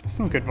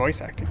 Some good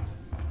voice acting.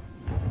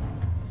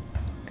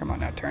 Come on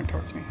now, turn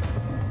towards me.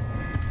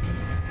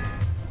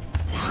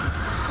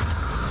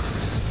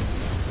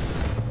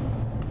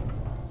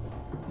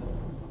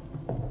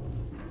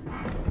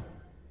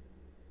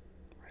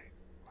 Right,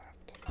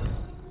 left.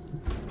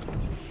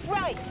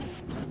 Right.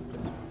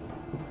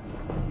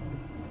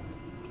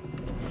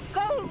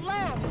 Go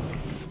left.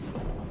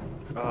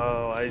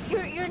 Oh, I see.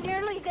 You're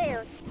nearly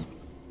there.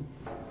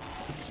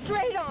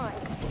 Straight on.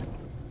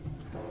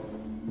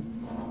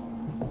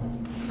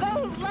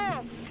 Go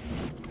left.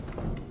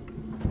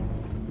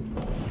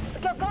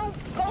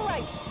 Go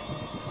right.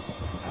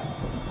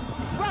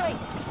 Right.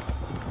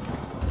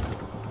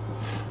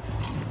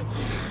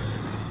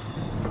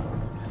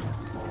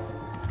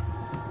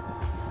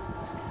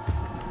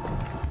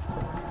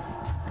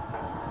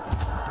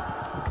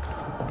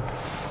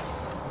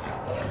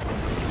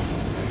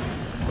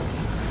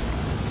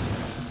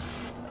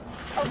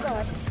 Oh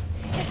God.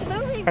 It's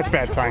moving. That's a right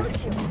bad sign.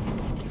 towards you.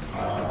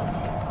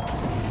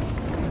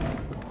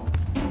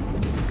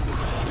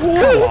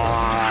 Come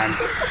on.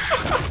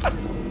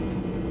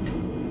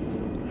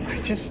 I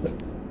just.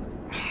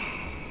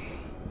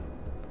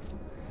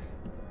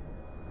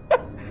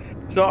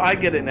 So I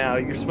get it now.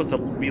 You're supposed to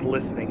be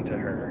listening to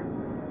her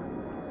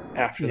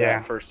after Yeah.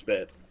 that first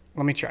bit.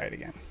 Let me try it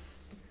again.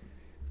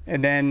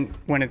 And then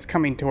when it's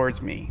coming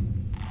towards me.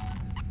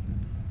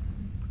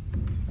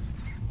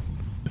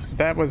 So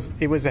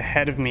it was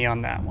ahead of me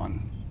on that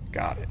one.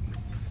 Got it.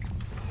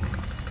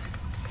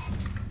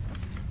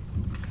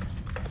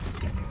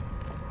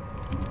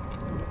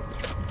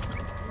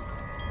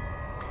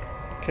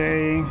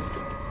 Okay.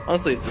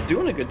 Honestly, it's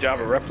doing a good job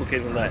of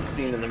replicating that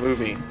scene in the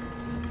movie.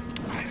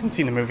 I haven't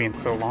seen the movie in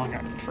so long,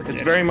 I forget.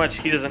 It's very much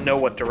he doesn't know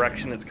what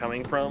direction it's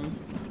coming from,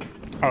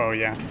 Oh,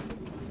 yeah.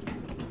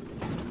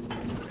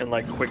 and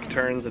like quick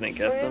turns, and it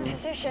gets We're in him.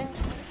 position.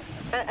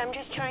 I'm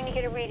just trying to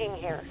get a reading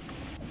here.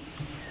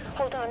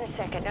 Hold on a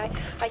second.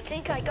 I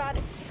think I got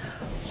it.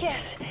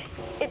 Yes,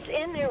 it's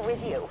in there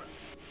with you.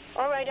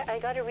 All right, I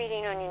got a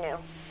reading on you now.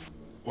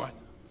 What?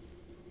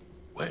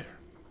 Where?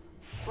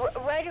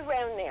 Right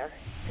around there.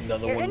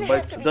 Another You're one gonna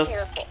bites have the to be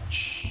dust. careful.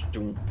 Shh,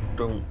 don't.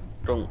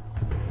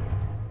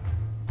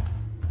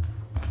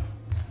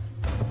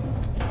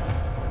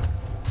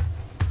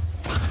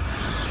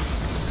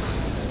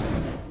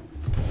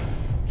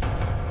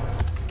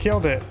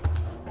 Killed it.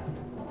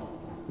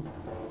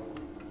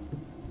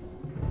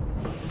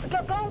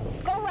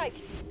 Go right.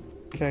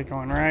 Okay,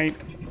 going right.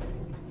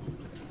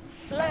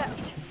 Left.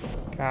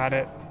 Got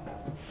it.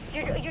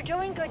 You're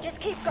doing good. Just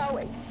keep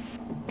going.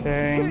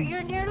 Okay.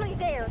 You're nearly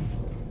there.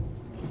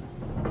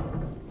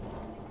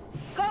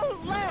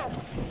 Go left.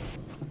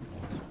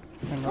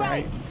 And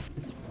right.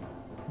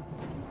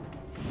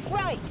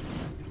 Right.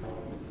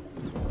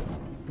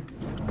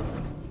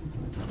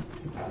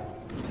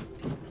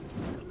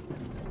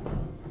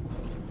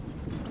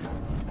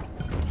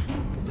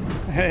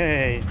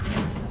 Hey.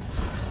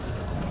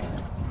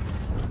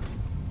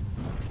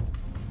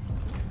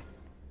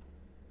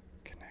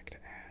 Connect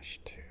Ash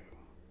to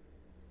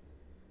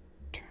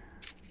turn.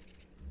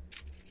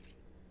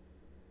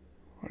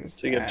 What is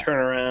So you that? can turn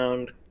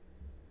around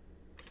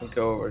and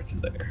go over to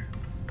there.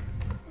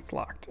 It's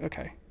locked.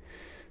 Okay.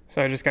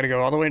 So I just got to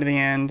go all the way to the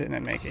end and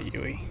then make a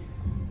Yui.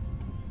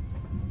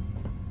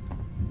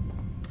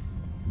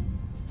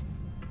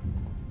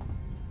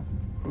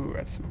 Ooh,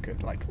 that's some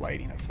good like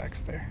lighting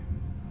effects there.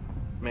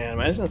 Man,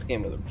 imagine this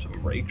game with some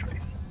ray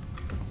tracing.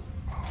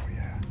 Oh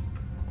yeah.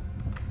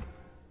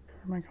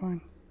 Where am I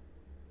going?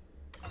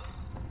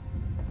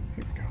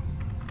 Here we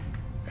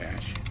go.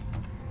 Ash,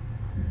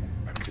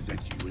 I'm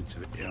connecting you into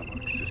the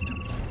airlock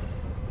system.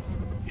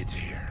 It's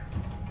here.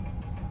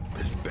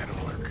 This better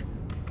work.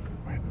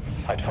 Wait,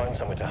 what's I'd find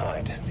somewhere to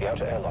hide. The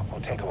outer airlock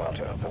will take a while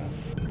to open.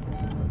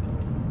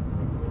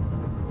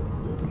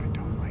 I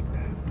don't like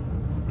that.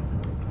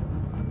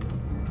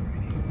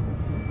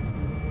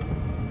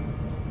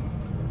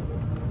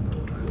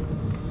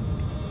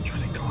 Try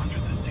to go under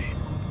this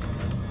table.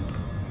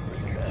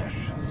 Ash,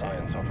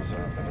 science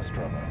officer of the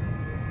Nostromo.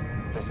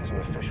 This is an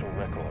official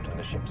record in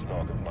the ship's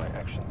log of my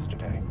actions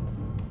today.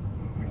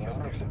 I guess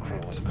Member of there's the a crew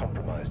was vent.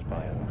 compromised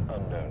by an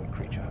unknown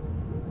creature.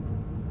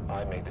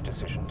 I made the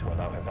decision to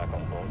allow him back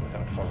on board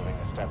without following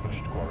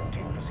established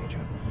quarantine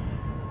procedure.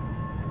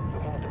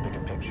 Looking at the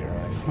bigger picture,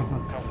 I feel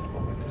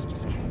comfortable with this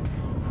decision.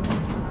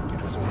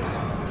 It was a risk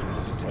I was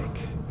willing to take,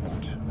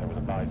 and I will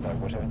abide by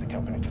whatever the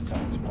company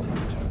decides upon my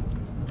return.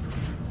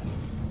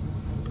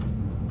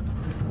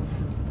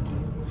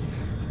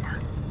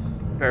 Smart.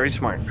 Very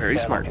smart, very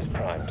smart. Airlock is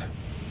primed.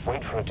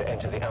 Wait for it to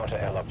enter the outer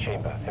airlock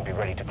chamber and be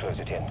ready to close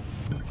it in.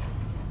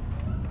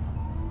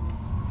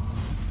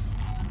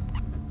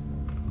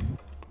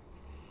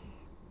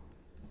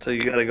 So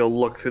you gotta go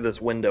look through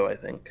this window, I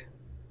think.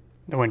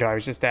 The window I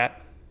was just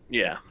at.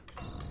 Yeah.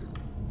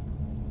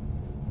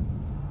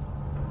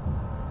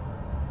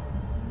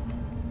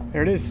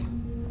 There it is.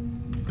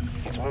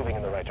 It's moving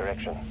in the right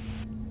direction.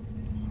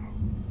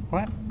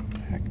 What the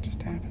heck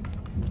just happened?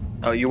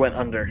 Oh, you went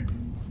under.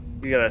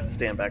 You gotta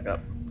stand back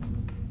up.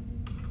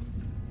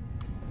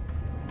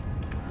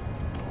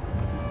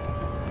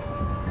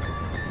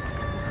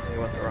 You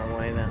went the wrong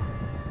way now.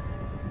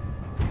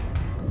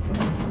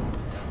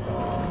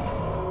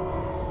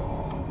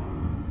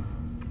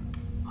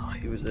 Oh,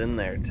 he was in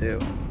there too.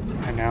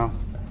 I know.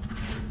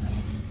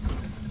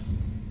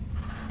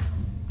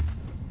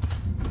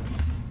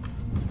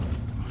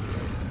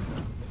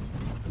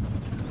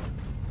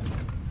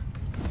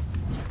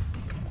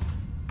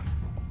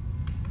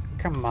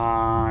 Come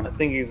I on.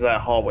 think he's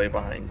that hallway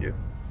behind you.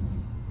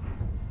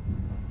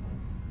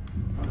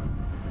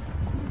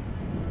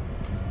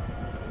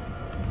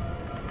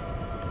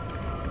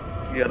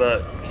 You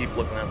gotta keep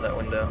looking out that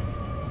window.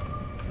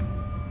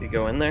 You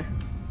go in there?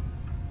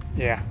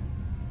 Yeah.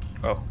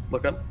 Oh,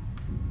 look up.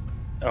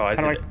 Oh, I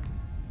How do did I? it.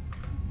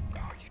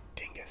 Oh, you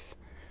dingus!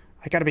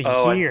 I gotta be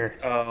Oh, here.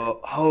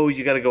 oh,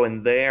 you gotta go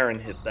in there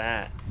and hit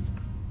that.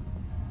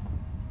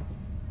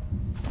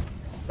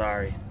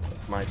 Sorry,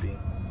 that's my beam.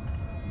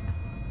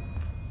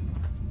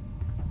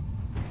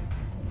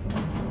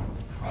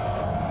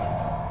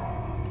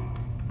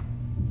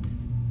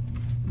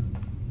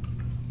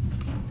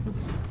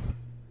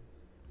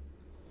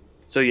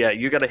 So yeah,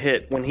 you gotta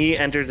hit when he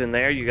enters in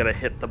there. You gotta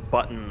hit the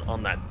button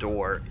on that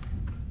door,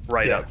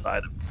 right Yeah.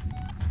 outside of.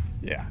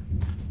 Yeah.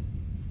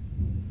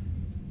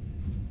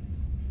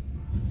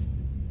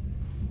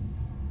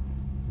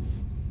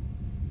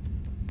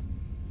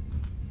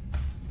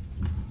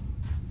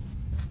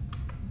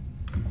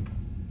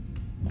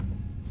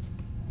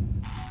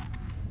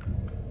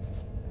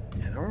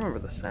 Yeah, I don't remember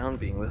the sound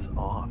being this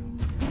off.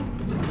 Oh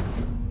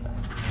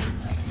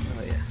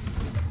yeah.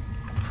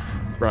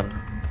 Run.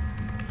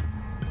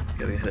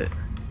 You gotta hit it.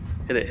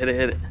 Hit it. Hit it.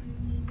 Hit it.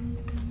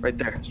 Right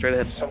there. Straight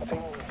ahead.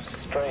 Something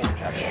strange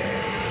up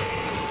here.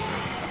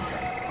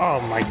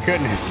 Oh my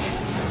goodness.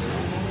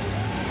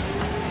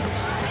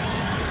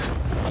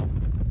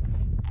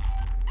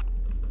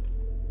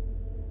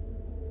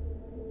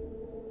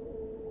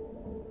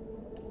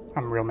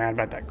 I'm real mad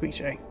about that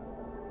cliche.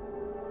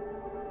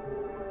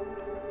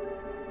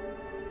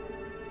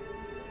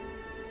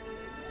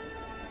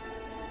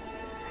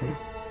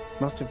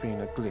 Must have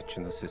been a glitch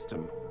in the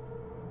system.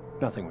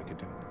 Nothing we could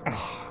do.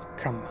 Oh,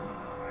 come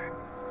on.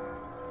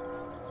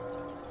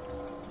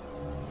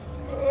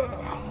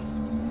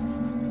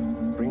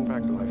 Bring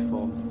back life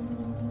form.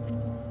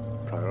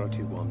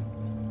 Priority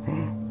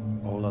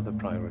 1. All other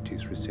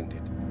priorities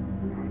rescinded.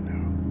 Oh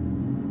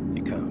no.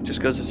 You can't.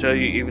 Just goes to show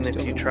you, even if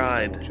Still you don't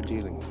understand tried, what you're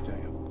dealing with, do you?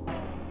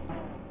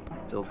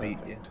 still beat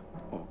you,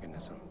 Perfect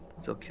organism.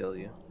 still kill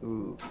you.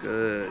 Ooh,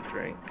 good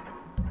drink.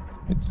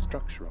 Its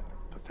structural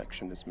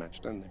perfection is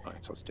matched only by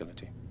its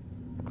hostility.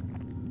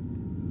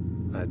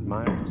 I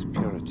admire its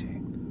purity.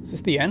 Is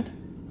this the end?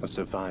 A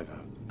survivor,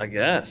 I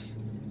guess.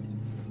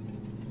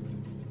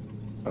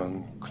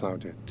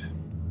 unclouded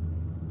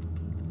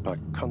by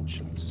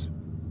conscience,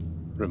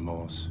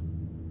 remorse,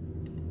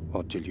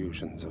 or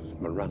delusions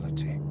of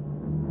morality.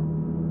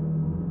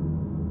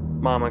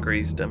 Mom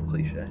agrees, dumb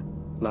cliche.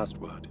 Last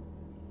word.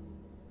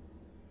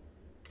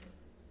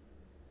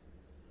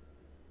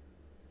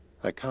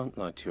 I can't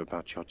lie to you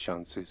about your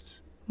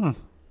chances, but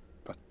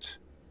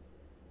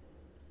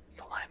It's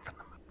a line from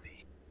the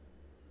movie.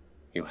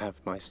 you have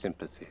my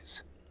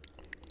sympathies.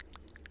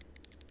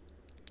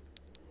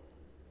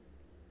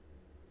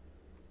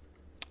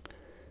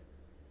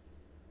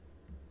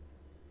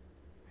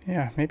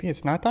 Yeah, maybe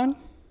it's not done?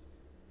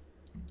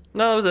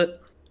 No, that was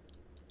it.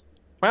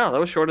 Wow, that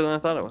was shorter than I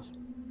thought it was.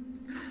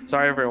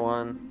 Sorry,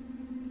 everyone.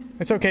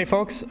 It's okay,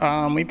 folks.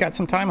 We've got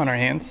some time on our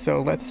hands,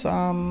 so let's do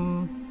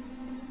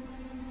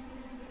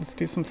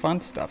some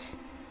fun stuff.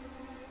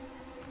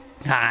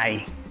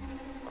 Hi.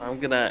 I'm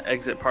gonna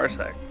exit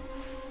Parsec.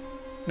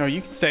 No,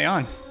 you can stay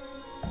on.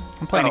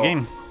 I'm playing a Oh.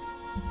 game.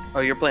 Oh,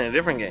 you're playing a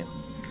different game.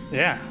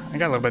 Yeah, I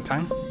got a little bit of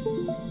time.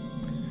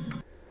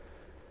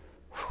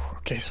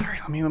 Okay, sorry.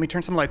 Let me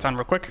turn some lights on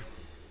real quick.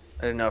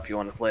 I didn't know if you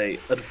want to play.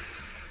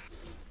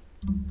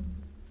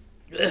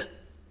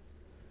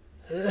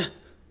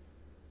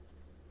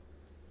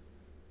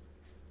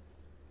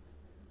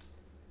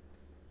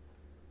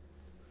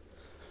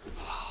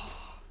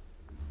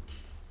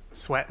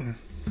 Sweating.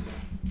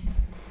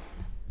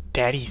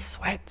 Daddy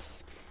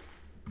sweats.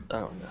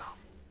 Oh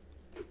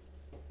no.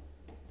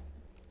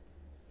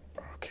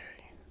 Okay.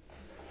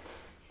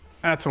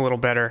 That's a little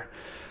better.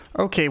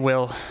 Okay,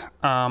 Will.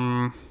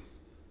 Do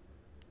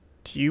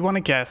you want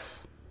to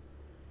guess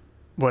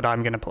what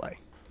I'm going to play?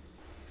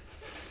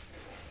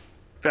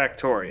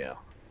 Factorio.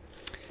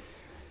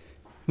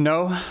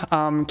 No.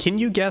 Can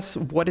you guess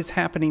what is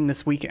happening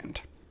this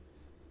weekend?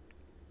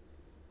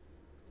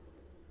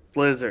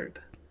 Blizzard.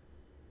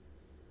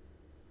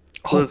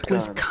 Oh,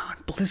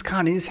 BlizzCon.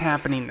 BlizzCon is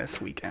happening this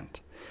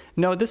weekend.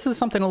 No, this is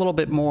something a little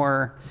bit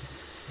more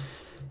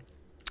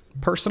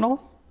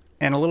personal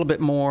and a little bit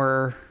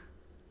more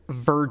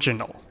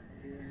virginal.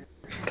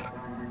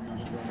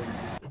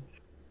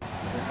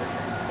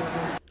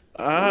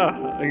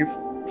 Ah, I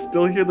can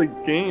still hear the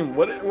game.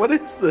 What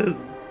is this?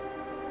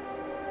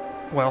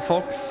 Well,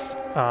 folks,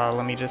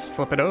 let me just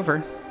flip it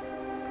over.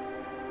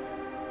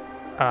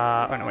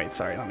 Oh, no, wait,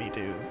 sorry. Let me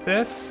do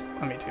this.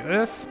 Let me do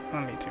this.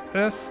 Let me do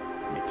this.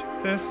 Let me do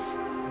this.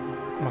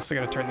 I'm also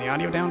going to turn the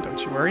audio down. Don't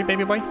you worry,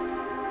 baby boy. It's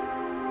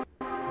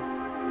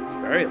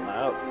very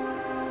loud.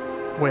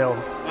 Will.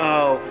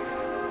 Oh,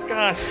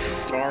 gosh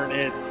darn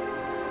it.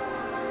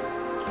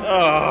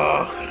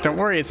 Oh, Don't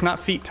worry, it's not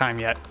feet time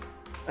yet.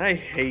 I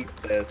hate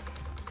this.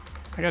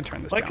 I got to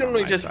turn this Why down. couldn't on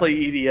we my just side. play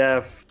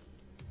EDF?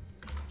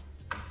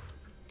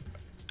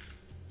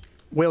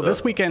 Will,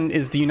 this weekend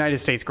is the United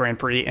States Grand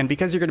Prix, and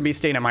because you're going to be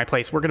staying at my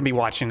place, we're going to be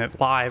watching it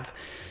live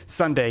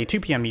Sunday, 2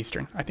 p.m.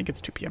 Eastern. I think it's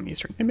 2 p.m.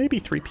 Eastern. It may be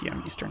 3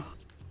 p.m. Eastern.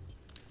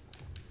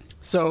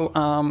 So,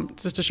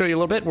 just to show you a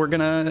little bit, we're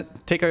going to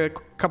take a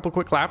couple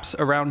quick laps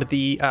around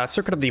the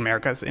Circuit of the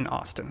Americas in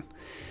Austin.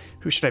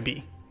 Who should I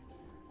be?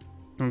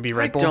 I'm going to be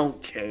Red Bull. I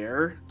don't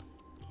care.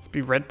 Let's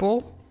be Red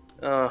Bull.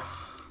 Ugh.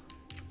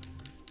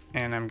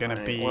 And I'm going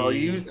to be... Well,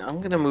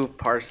 I'm gonna move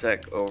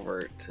Parsec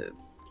over to.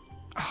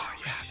 Oh,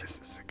 yeah, this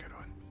is a good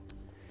one.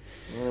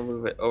 I'm gonna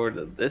move it over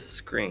to this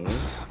screen.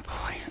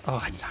 Boy.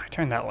 Oh, I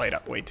turned that light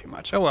up way too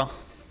much. Oh, well.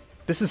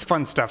 This is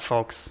fun stuff,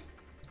 folks.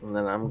 And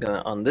then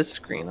on this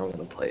screen, I'm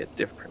gonna play a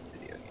different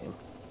video game.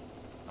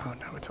 Oh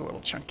no, it's a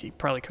little chunky.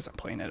 Probably because I'm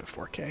playing it at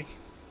 4K.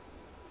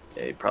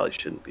 Yeah, you probably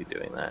shouldn't be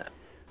doing that.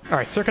 All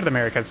right, Circuit of the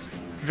Americas.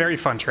 Very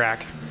fun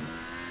track.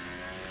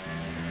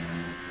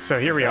 So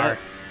here we are.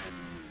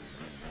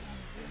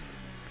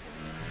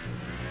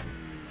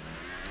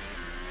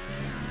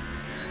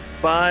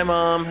 Bye,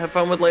 Mom. Have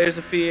fun with Layers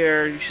of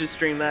Fear. You should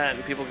stream that,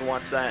 and people can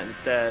watch that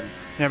instead.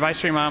 Yeah, bye,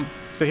 stream mom.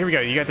 So here we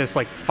go. You got this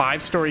like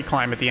 5-story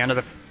climb at the end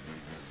of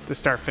the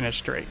start-finish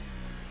straight.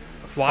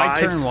 Wide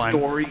turn one.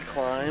 5-story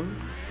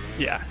climb?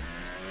 Yeah.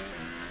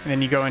 And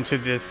then you go into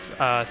this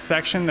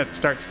section that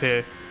starts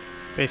to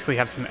basically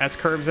have some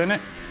S-curves in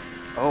it.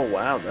 Oh,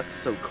 wow. That's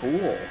so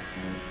cool.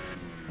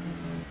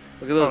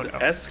 Look at those no.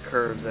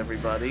 S-curves,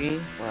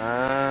 everybody.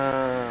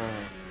 Wow.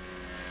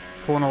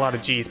 Pulling a lot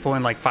of Gs.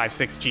 Pulling like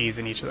 5-6 Gs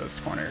in each of those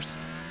corners.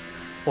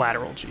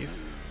 Lateral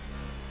Gs.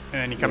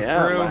 And then you come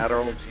through.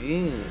 Lateral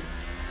G.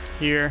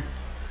 Here.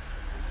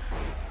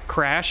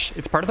 Crash.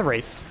 It's part of the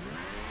race.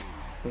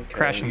 Okay.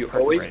 Crashing's You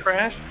part of the always race.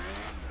 crash?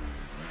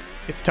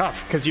 It's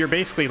tough because you're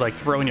basically like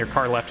throwing your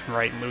car left and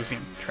right and losing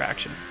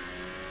traction.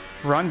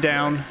 Run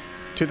down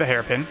to the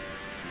hairpin.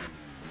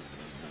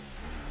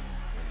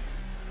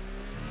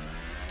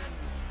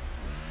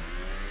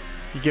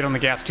 You get on the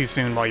gas too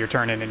soon while you're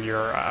turning and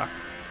your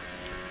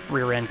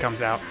rear end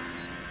comes out.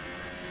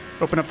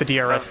 Open up the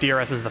DRS.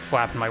 DRS is the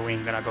flap in my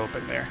wing that I've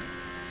opened there.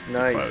 It's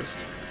Nice.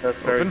 closed.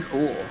 That's very Open.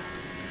 cool.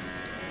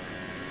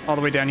 All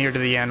the way down here to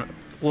the end.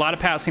 A lot of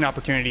passing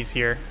opportunities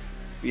here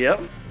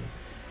Yep.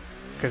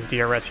 because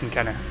DRS can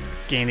kind of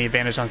gain the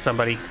advantage on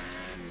somebody.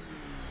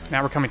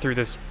 Now we're coming through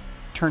this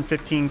turn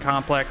 15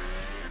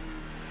 complex.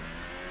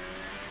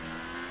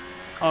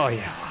 Oh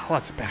yeah,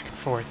 lots of back and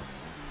forth.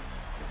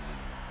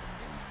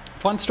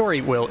 Fun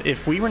story, Will.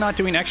 If we were not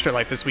doing Extra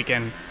Life this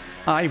weekend,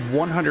 I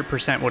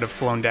 100% would have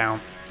flown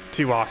down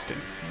to Austin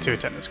to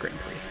attend this Grand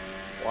Prix.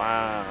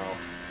 Wow.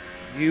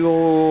 You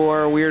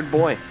are a weird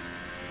boy.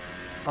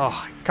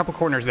 Oh, a couple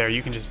corners there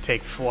you can just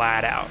take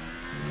flat out.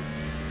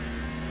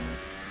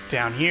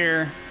 Down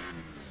here,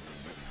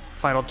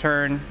 final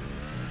turn,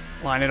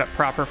 line it up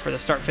proper for the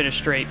start-finish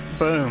straight.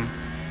 Boom.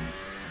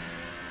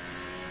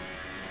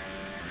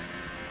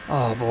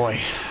 Oh boy.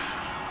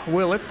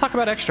 Will, let's talk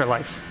about Extra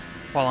Life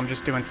while I'm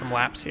just doing some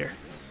laps here.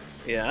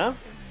 Yeah?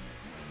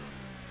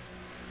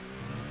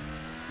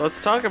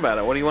 Let's talk about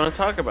it. What do you want to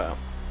talk about?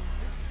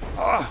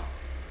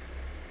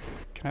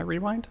 Can I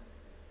rewind?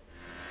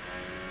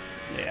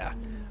 Yeah.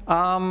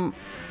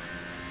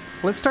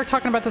 Let's start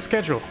talking about the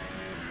schedule.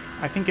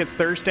 I think it's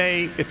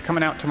Thursday. It's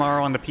coming out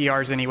tomorrow on the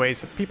PRs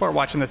anyways. If people are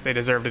watching this, they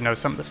deserve to know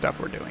some of the stuff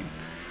we're doing.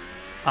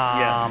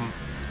 Yes.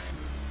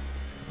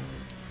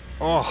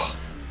 Oh.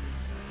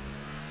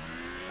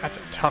 That's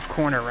a tough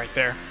corner right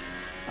there.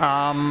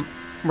 We're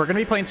going to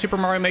be playing Super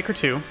Mario Maker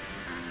 2.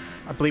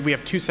 I believe we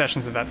have 2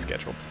 sessions of that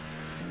scheduled.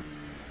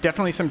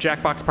 Definitely some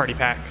Jackbox Party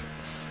Pack.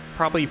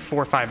 Probably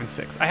 4, 5, and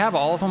 6. I have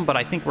all of them, but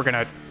I think we're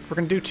gonna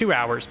do 2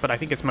 hours. But I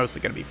think it's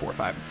mostly gonna be 4,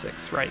 5, and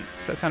 6. Right?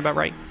 Does that sound about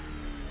right?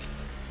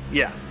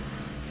 Yeah.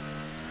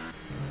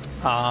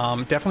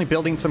 Definitely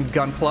building some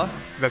Gunpla.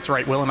 That's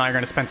right. Will and I are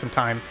gonna spend some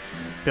time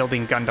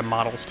building Gundam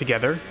models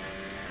together.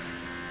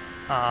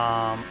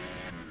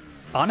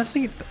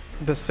 Honestly,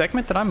 the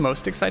segment that I'm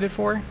most excited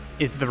for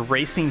is the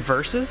Racing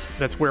Versus.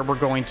 That's where we're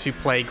going to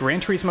play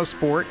Gran Turismo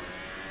Sport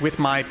with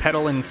my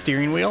pedal and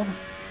steering wheel.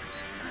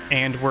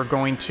 And we're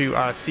going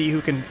to see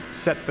who can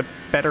set the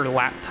better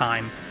lap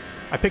time.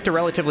 I picked a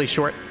relatively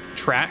short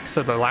track,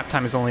 so the lap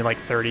time is only like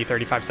 30,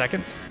 35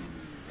 seconds.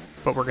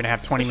 But we're going to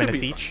have 20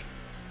 minutes each.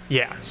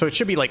 Yeah, so it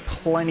should be like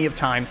plenty of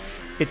time.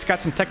 It's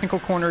got some technical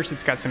corners,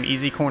 it's got some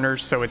easy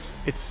corners, so it's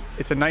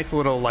a nice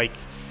little like,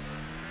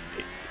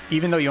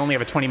 even though you only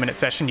have a 20-minute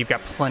session, you've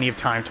got plenty of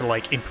time to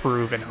like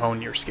improve and hone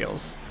your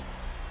skills.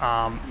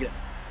 Yeah.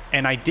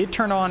 And I did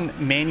turn on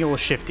manual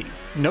shifting.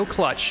 No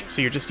clutch,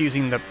 so you're just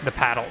using the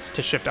paddles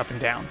to shift up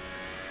and down.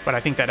 But I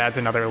think that adds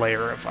another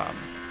layer of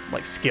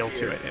like skill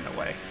to it in a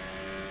way.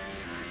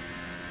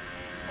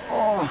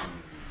 Oh.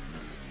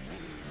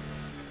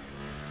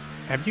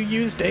 Have you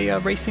used a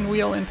racing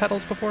wheel and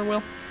pedals before,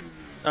 Will?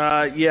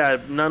 Yeah,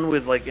 none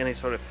with like any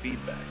sort of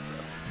feedback.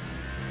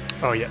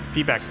 Though. Oh yeah, the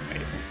feedback's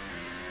amazing.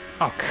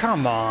 Oh,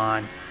 come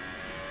on.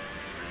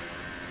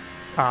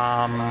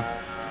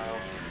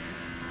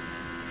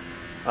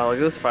 Oh, look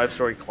at this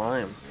 5-story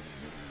climb.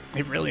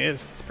 It really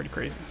is. It's pretty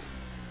crazy.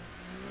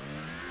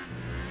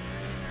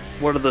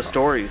 What are the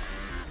stories?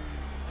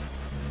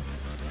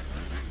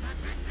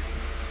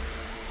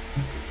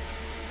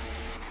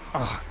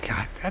 Oh,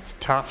 God, that's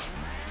tough.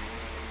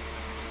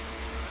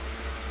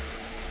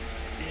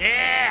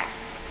 Yeah!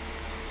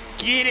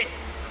 Get it!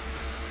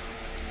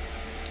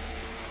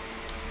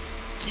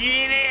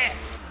 Get it!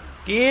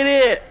 Get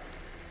it!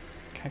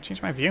 Can I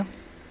change my view?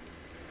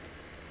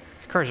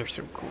 These cars are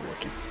so cool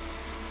looking.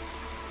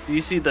 Do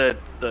you see the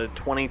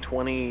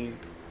 2020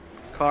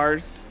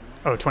 cars?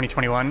 Oh,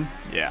 2021?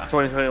 Yeah.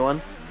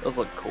 2021? Those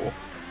look cool.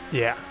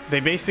 Yeah. They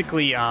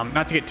basically,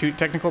 not to get too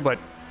technical, but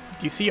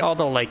do you see all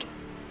the, like,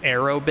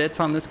 aero bits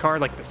on this car?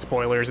 Like the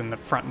spoilers and the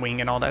front wing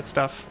and all that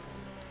stuff?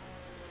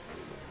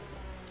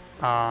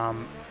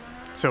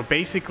 So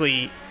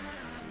basically,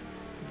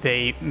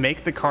 they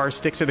make the car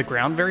stick to the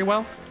ground very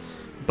well,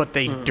 but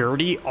they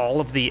dirty all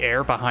of the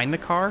air behind the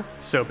car.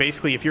 So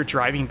basically, if you're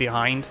driving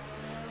behind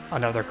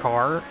another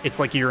car, it's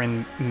like you're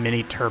in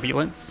mini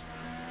turbulence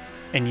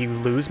and you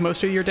lose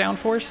most of your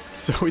downforce.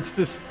 So it's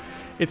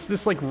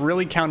this like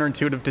really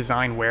counterintuitive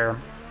design where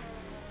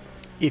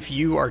if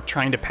you are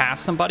trying to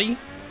pass somebody,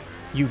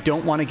 you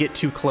don't want to get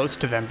too close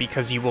to them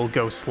because you will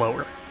go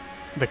slower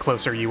the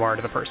closer you are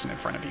to the person in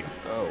front of you.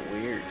 Oh,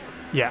 weird.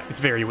 Yeah, it's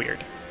very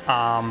weird.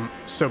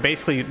 So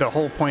basically, the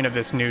whole point of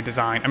this new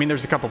design, I mean,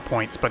 there's a couple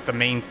points, but the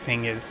main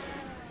thing is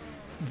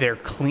they're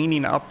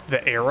cleaning up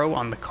the aero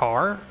on the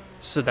car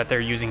so that they're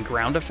using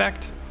ground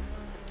effect.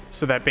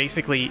 So that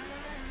basically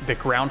the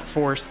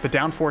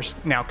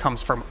downforce now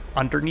comes from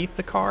underneath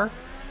the car.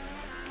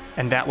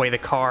 And that way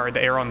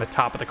the air on the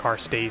top of the car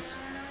stays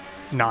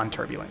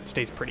non-turbulent,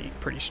 stays pretty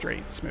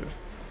straight and smooth.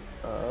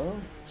 Oh.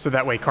 So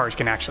that way cars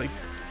can actually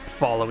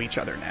follow each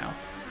other now.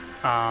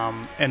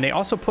 And they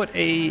also put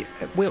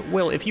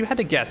Will, if you had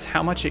to guess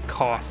how much it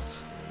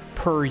costs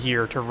per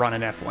year to run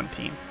an F1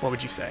 team, what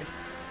would you say?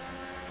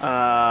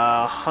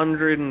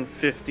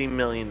 $150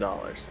 million.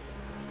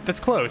 That's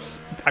close.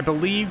 I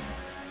believe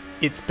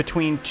it's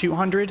between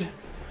 200.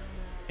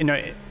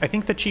 I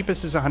think the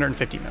cheapest is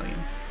 150 million.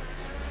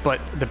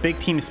 But the big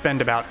teams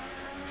spend about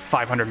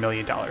 $500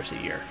 million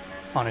a year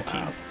on a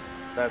team.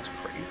 That's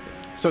crazy.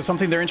 So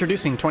something they're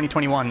introducing in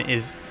 2021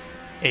 is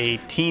a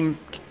team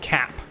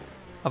cap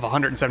of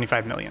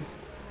 175 million,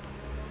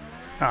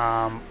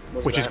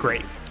 which is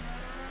great.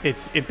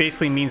 It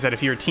basically means that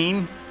if you're a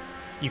team,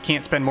 you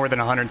can't spend more than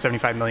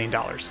 $175 million.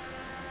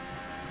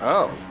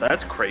 Oh,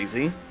 that's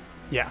crazy.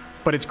 Yeah,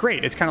 but it's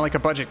great. It's kind of like a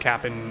budget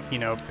cap in,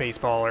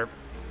 baseball or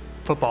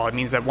football. It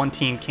means that one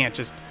team can't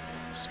just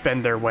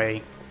spend their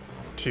way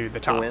to the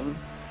top. Win?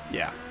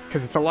 Yeah,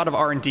 because it's a lot of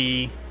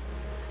R&D.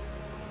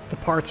 The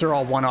parts are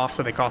all one-off,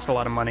 so they cost a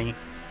lot of money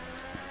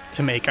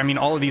to make. I mean,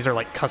 all of these are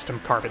like custom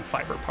carbon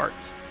fiber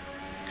parts.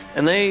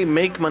 And they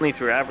make money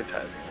through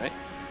advertising, right?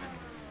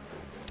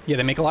 Yeah,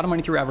 they make a lot of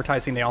money through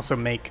advertising. They also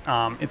make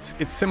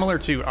it's similar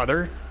to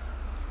other.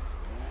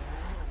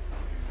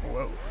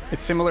 Whoa!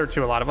 It's similar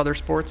to a lot of other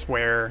sports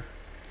where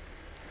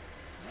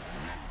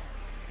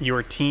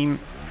your team,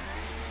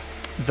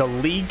 the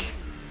league,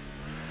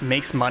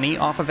 makes money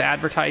off of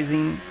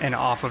advertising and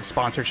off of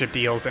sponsorship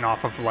deals and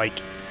off of like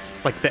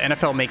the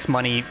NFL makes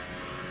money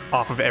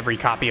off of every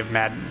copy of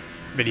Madden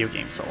video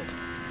game sold.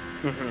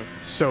 Mm-hmm.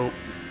 So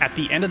at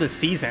the end of the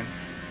season,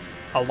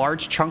 a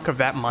large chunk of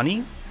that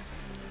money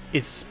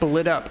is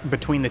split up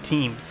between the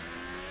teams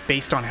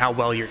based on how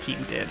well your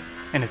team did.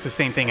 And it's the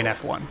same thing in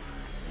F1.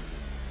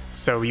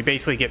 So you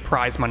basically get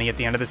prize money at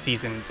the end of the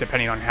season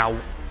depending on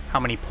how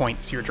many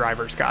points your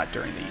drivers got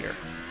during the year.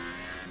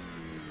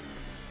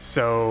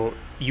 So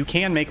you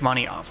can make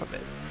money off of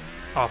it.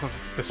 Off of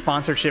the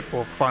sponsorship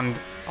will fund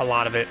a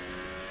lot of it,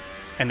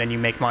 and then you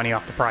make money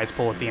off the prize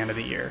pool at the end of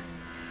the year.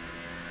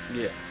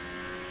 Yeah.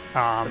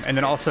 And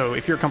then also,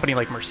 if you're a company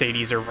like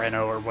Mercedes or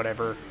Renault or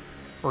whatever,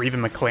 or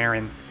even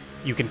McLaren,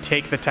 you can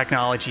take the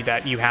technology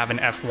that you have in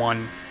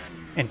F1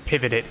 and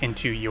pivot it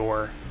into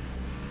your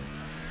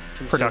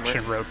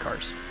production road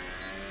cars.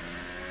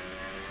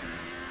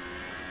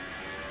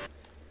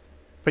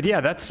 But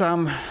yeah, that's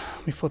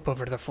let me flip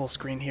over to the full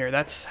screen here.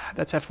 That's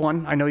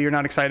F1. I know you're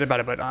not excited about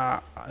it,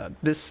 but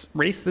this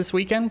race this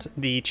weekend,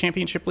 the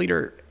championship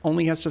leader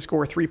only has to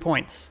score 3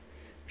 points,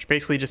 which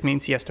basically just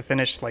means he has to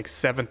finish like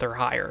 7th or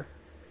higher,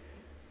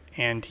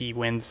 and he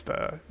wins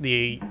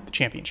the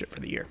championship for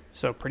the year.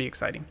 So pretty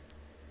exciting.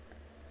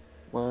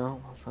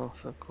 Well, that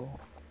sounds so cool.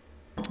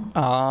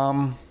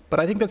 But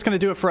I think that's going to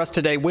do it for us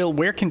today. Will,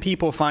 where can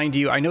people find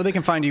you? I know they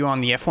can find you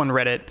on the F1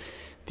 Reddit,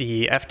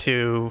 the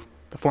F2,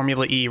 the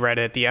Formula E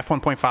Reddit, the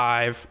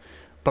F1.5,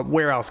 but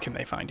where else can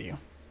they find you?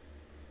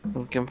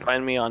 You can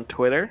find me on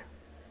Twitter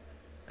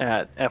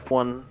at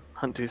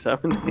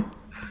F1Hunt270.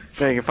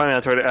 Yeah, you can find me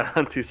on Twitter at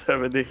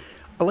Hunt270.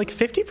 Like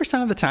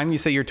 50% of the time you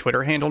say your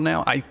Twitter handle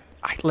now,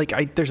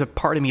 there's a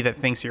part of me that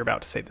thinks you're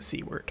about to say the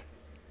C word.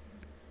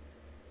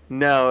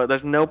 No,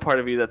 there's no part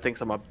of you that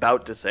thinks I'm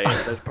about to say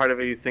it. There's part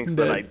of you thinks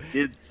that I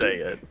did say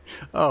it.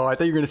 Oh, I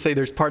thought you were going to say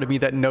there's part of me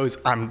that knows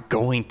I'm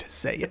going to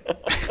say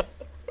it.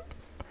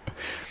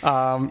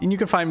 And you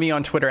can find me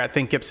on Twitter at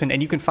ThinkGibson,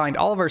 and you can find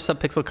all of our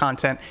Subpixel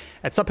content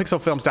at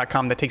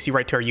subpixelfilms.com. That takes you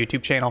right to our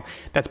YouTube channel.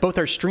 That's both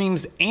our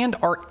streams and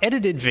our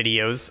edited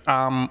videos.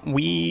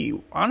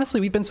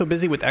 We've been so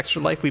busy with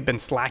Extra Life, we've been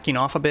slacking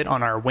off a bit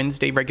on our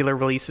Wednesday regular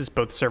releases,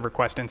 both Server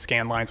Quest and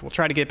Scanlines. We'll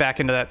try to get back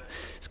into that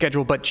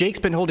schedule, but Jake's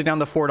been holding down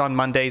the fort on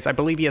Mondays. I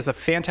believe he has a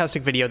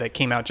fantastic video that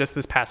came out just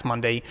this past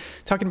Monday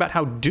talking about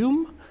how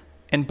Doom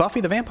and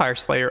Buffy the Vampire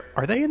Slayer,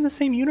 are they in the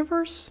same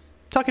universe?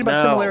 Talking about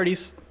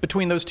similarities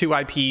between those two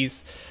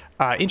IPs.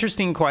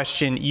 Interesting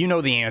question. You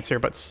know the answer,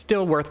 but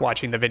still worth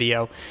watching the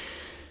video.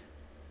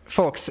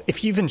 Folks,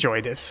 if you've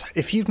enjoyed this,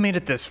 if you've made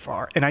it this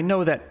far, and I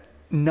know that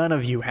none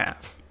of you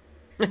have,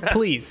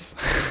 please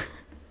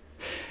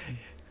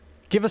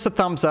Give us a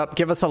thumbs up,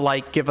 give us a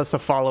like, give us a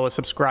follow, a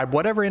subscribe,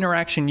 whatever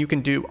interaction you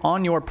can do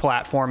on your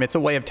platform. It's a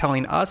way of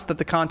telling us that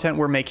the content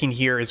we're making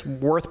here is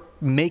worth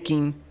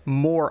making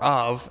more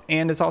of,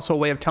 and it's also a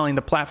way of telling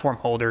the platform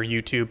holder,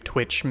 YouTube,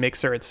 Twitch,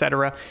 Mixer,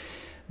 etc.,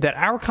 that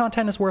our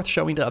content is worth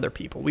showing to other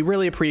people. We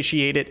really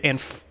appreciate it.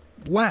 And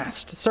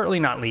last, certainly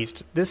not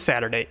least, this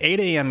Saturday, 8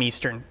 a.m.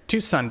 Eastern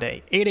to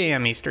Sunday, 8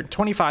 a.m. Eastern,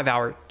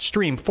 25-hour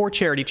stream for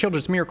charity,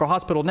 Children's Miracle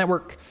Hospital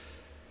Network.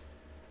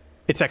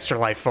 It's Extra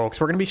Life, folks.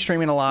 We're going to be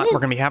streaming a lot. We're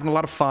going to be having a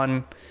lot of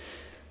fun.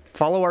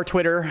 Follow our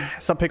Twitter,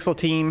 Subpixel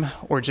Team,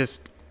 or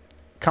just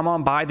come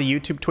on by the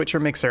YouTube, Twitch, or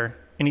Mixer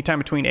anytime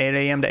between 8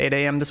 a.m. to 8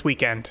 a.m. this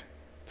weekend.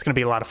 It's going to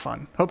be a lot of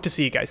fun. Hope to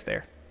see you guys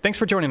there. Thanks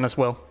for joining us,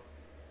 Will.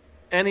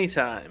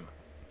 Anytime.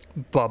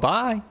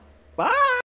 Bye-bye. Bye.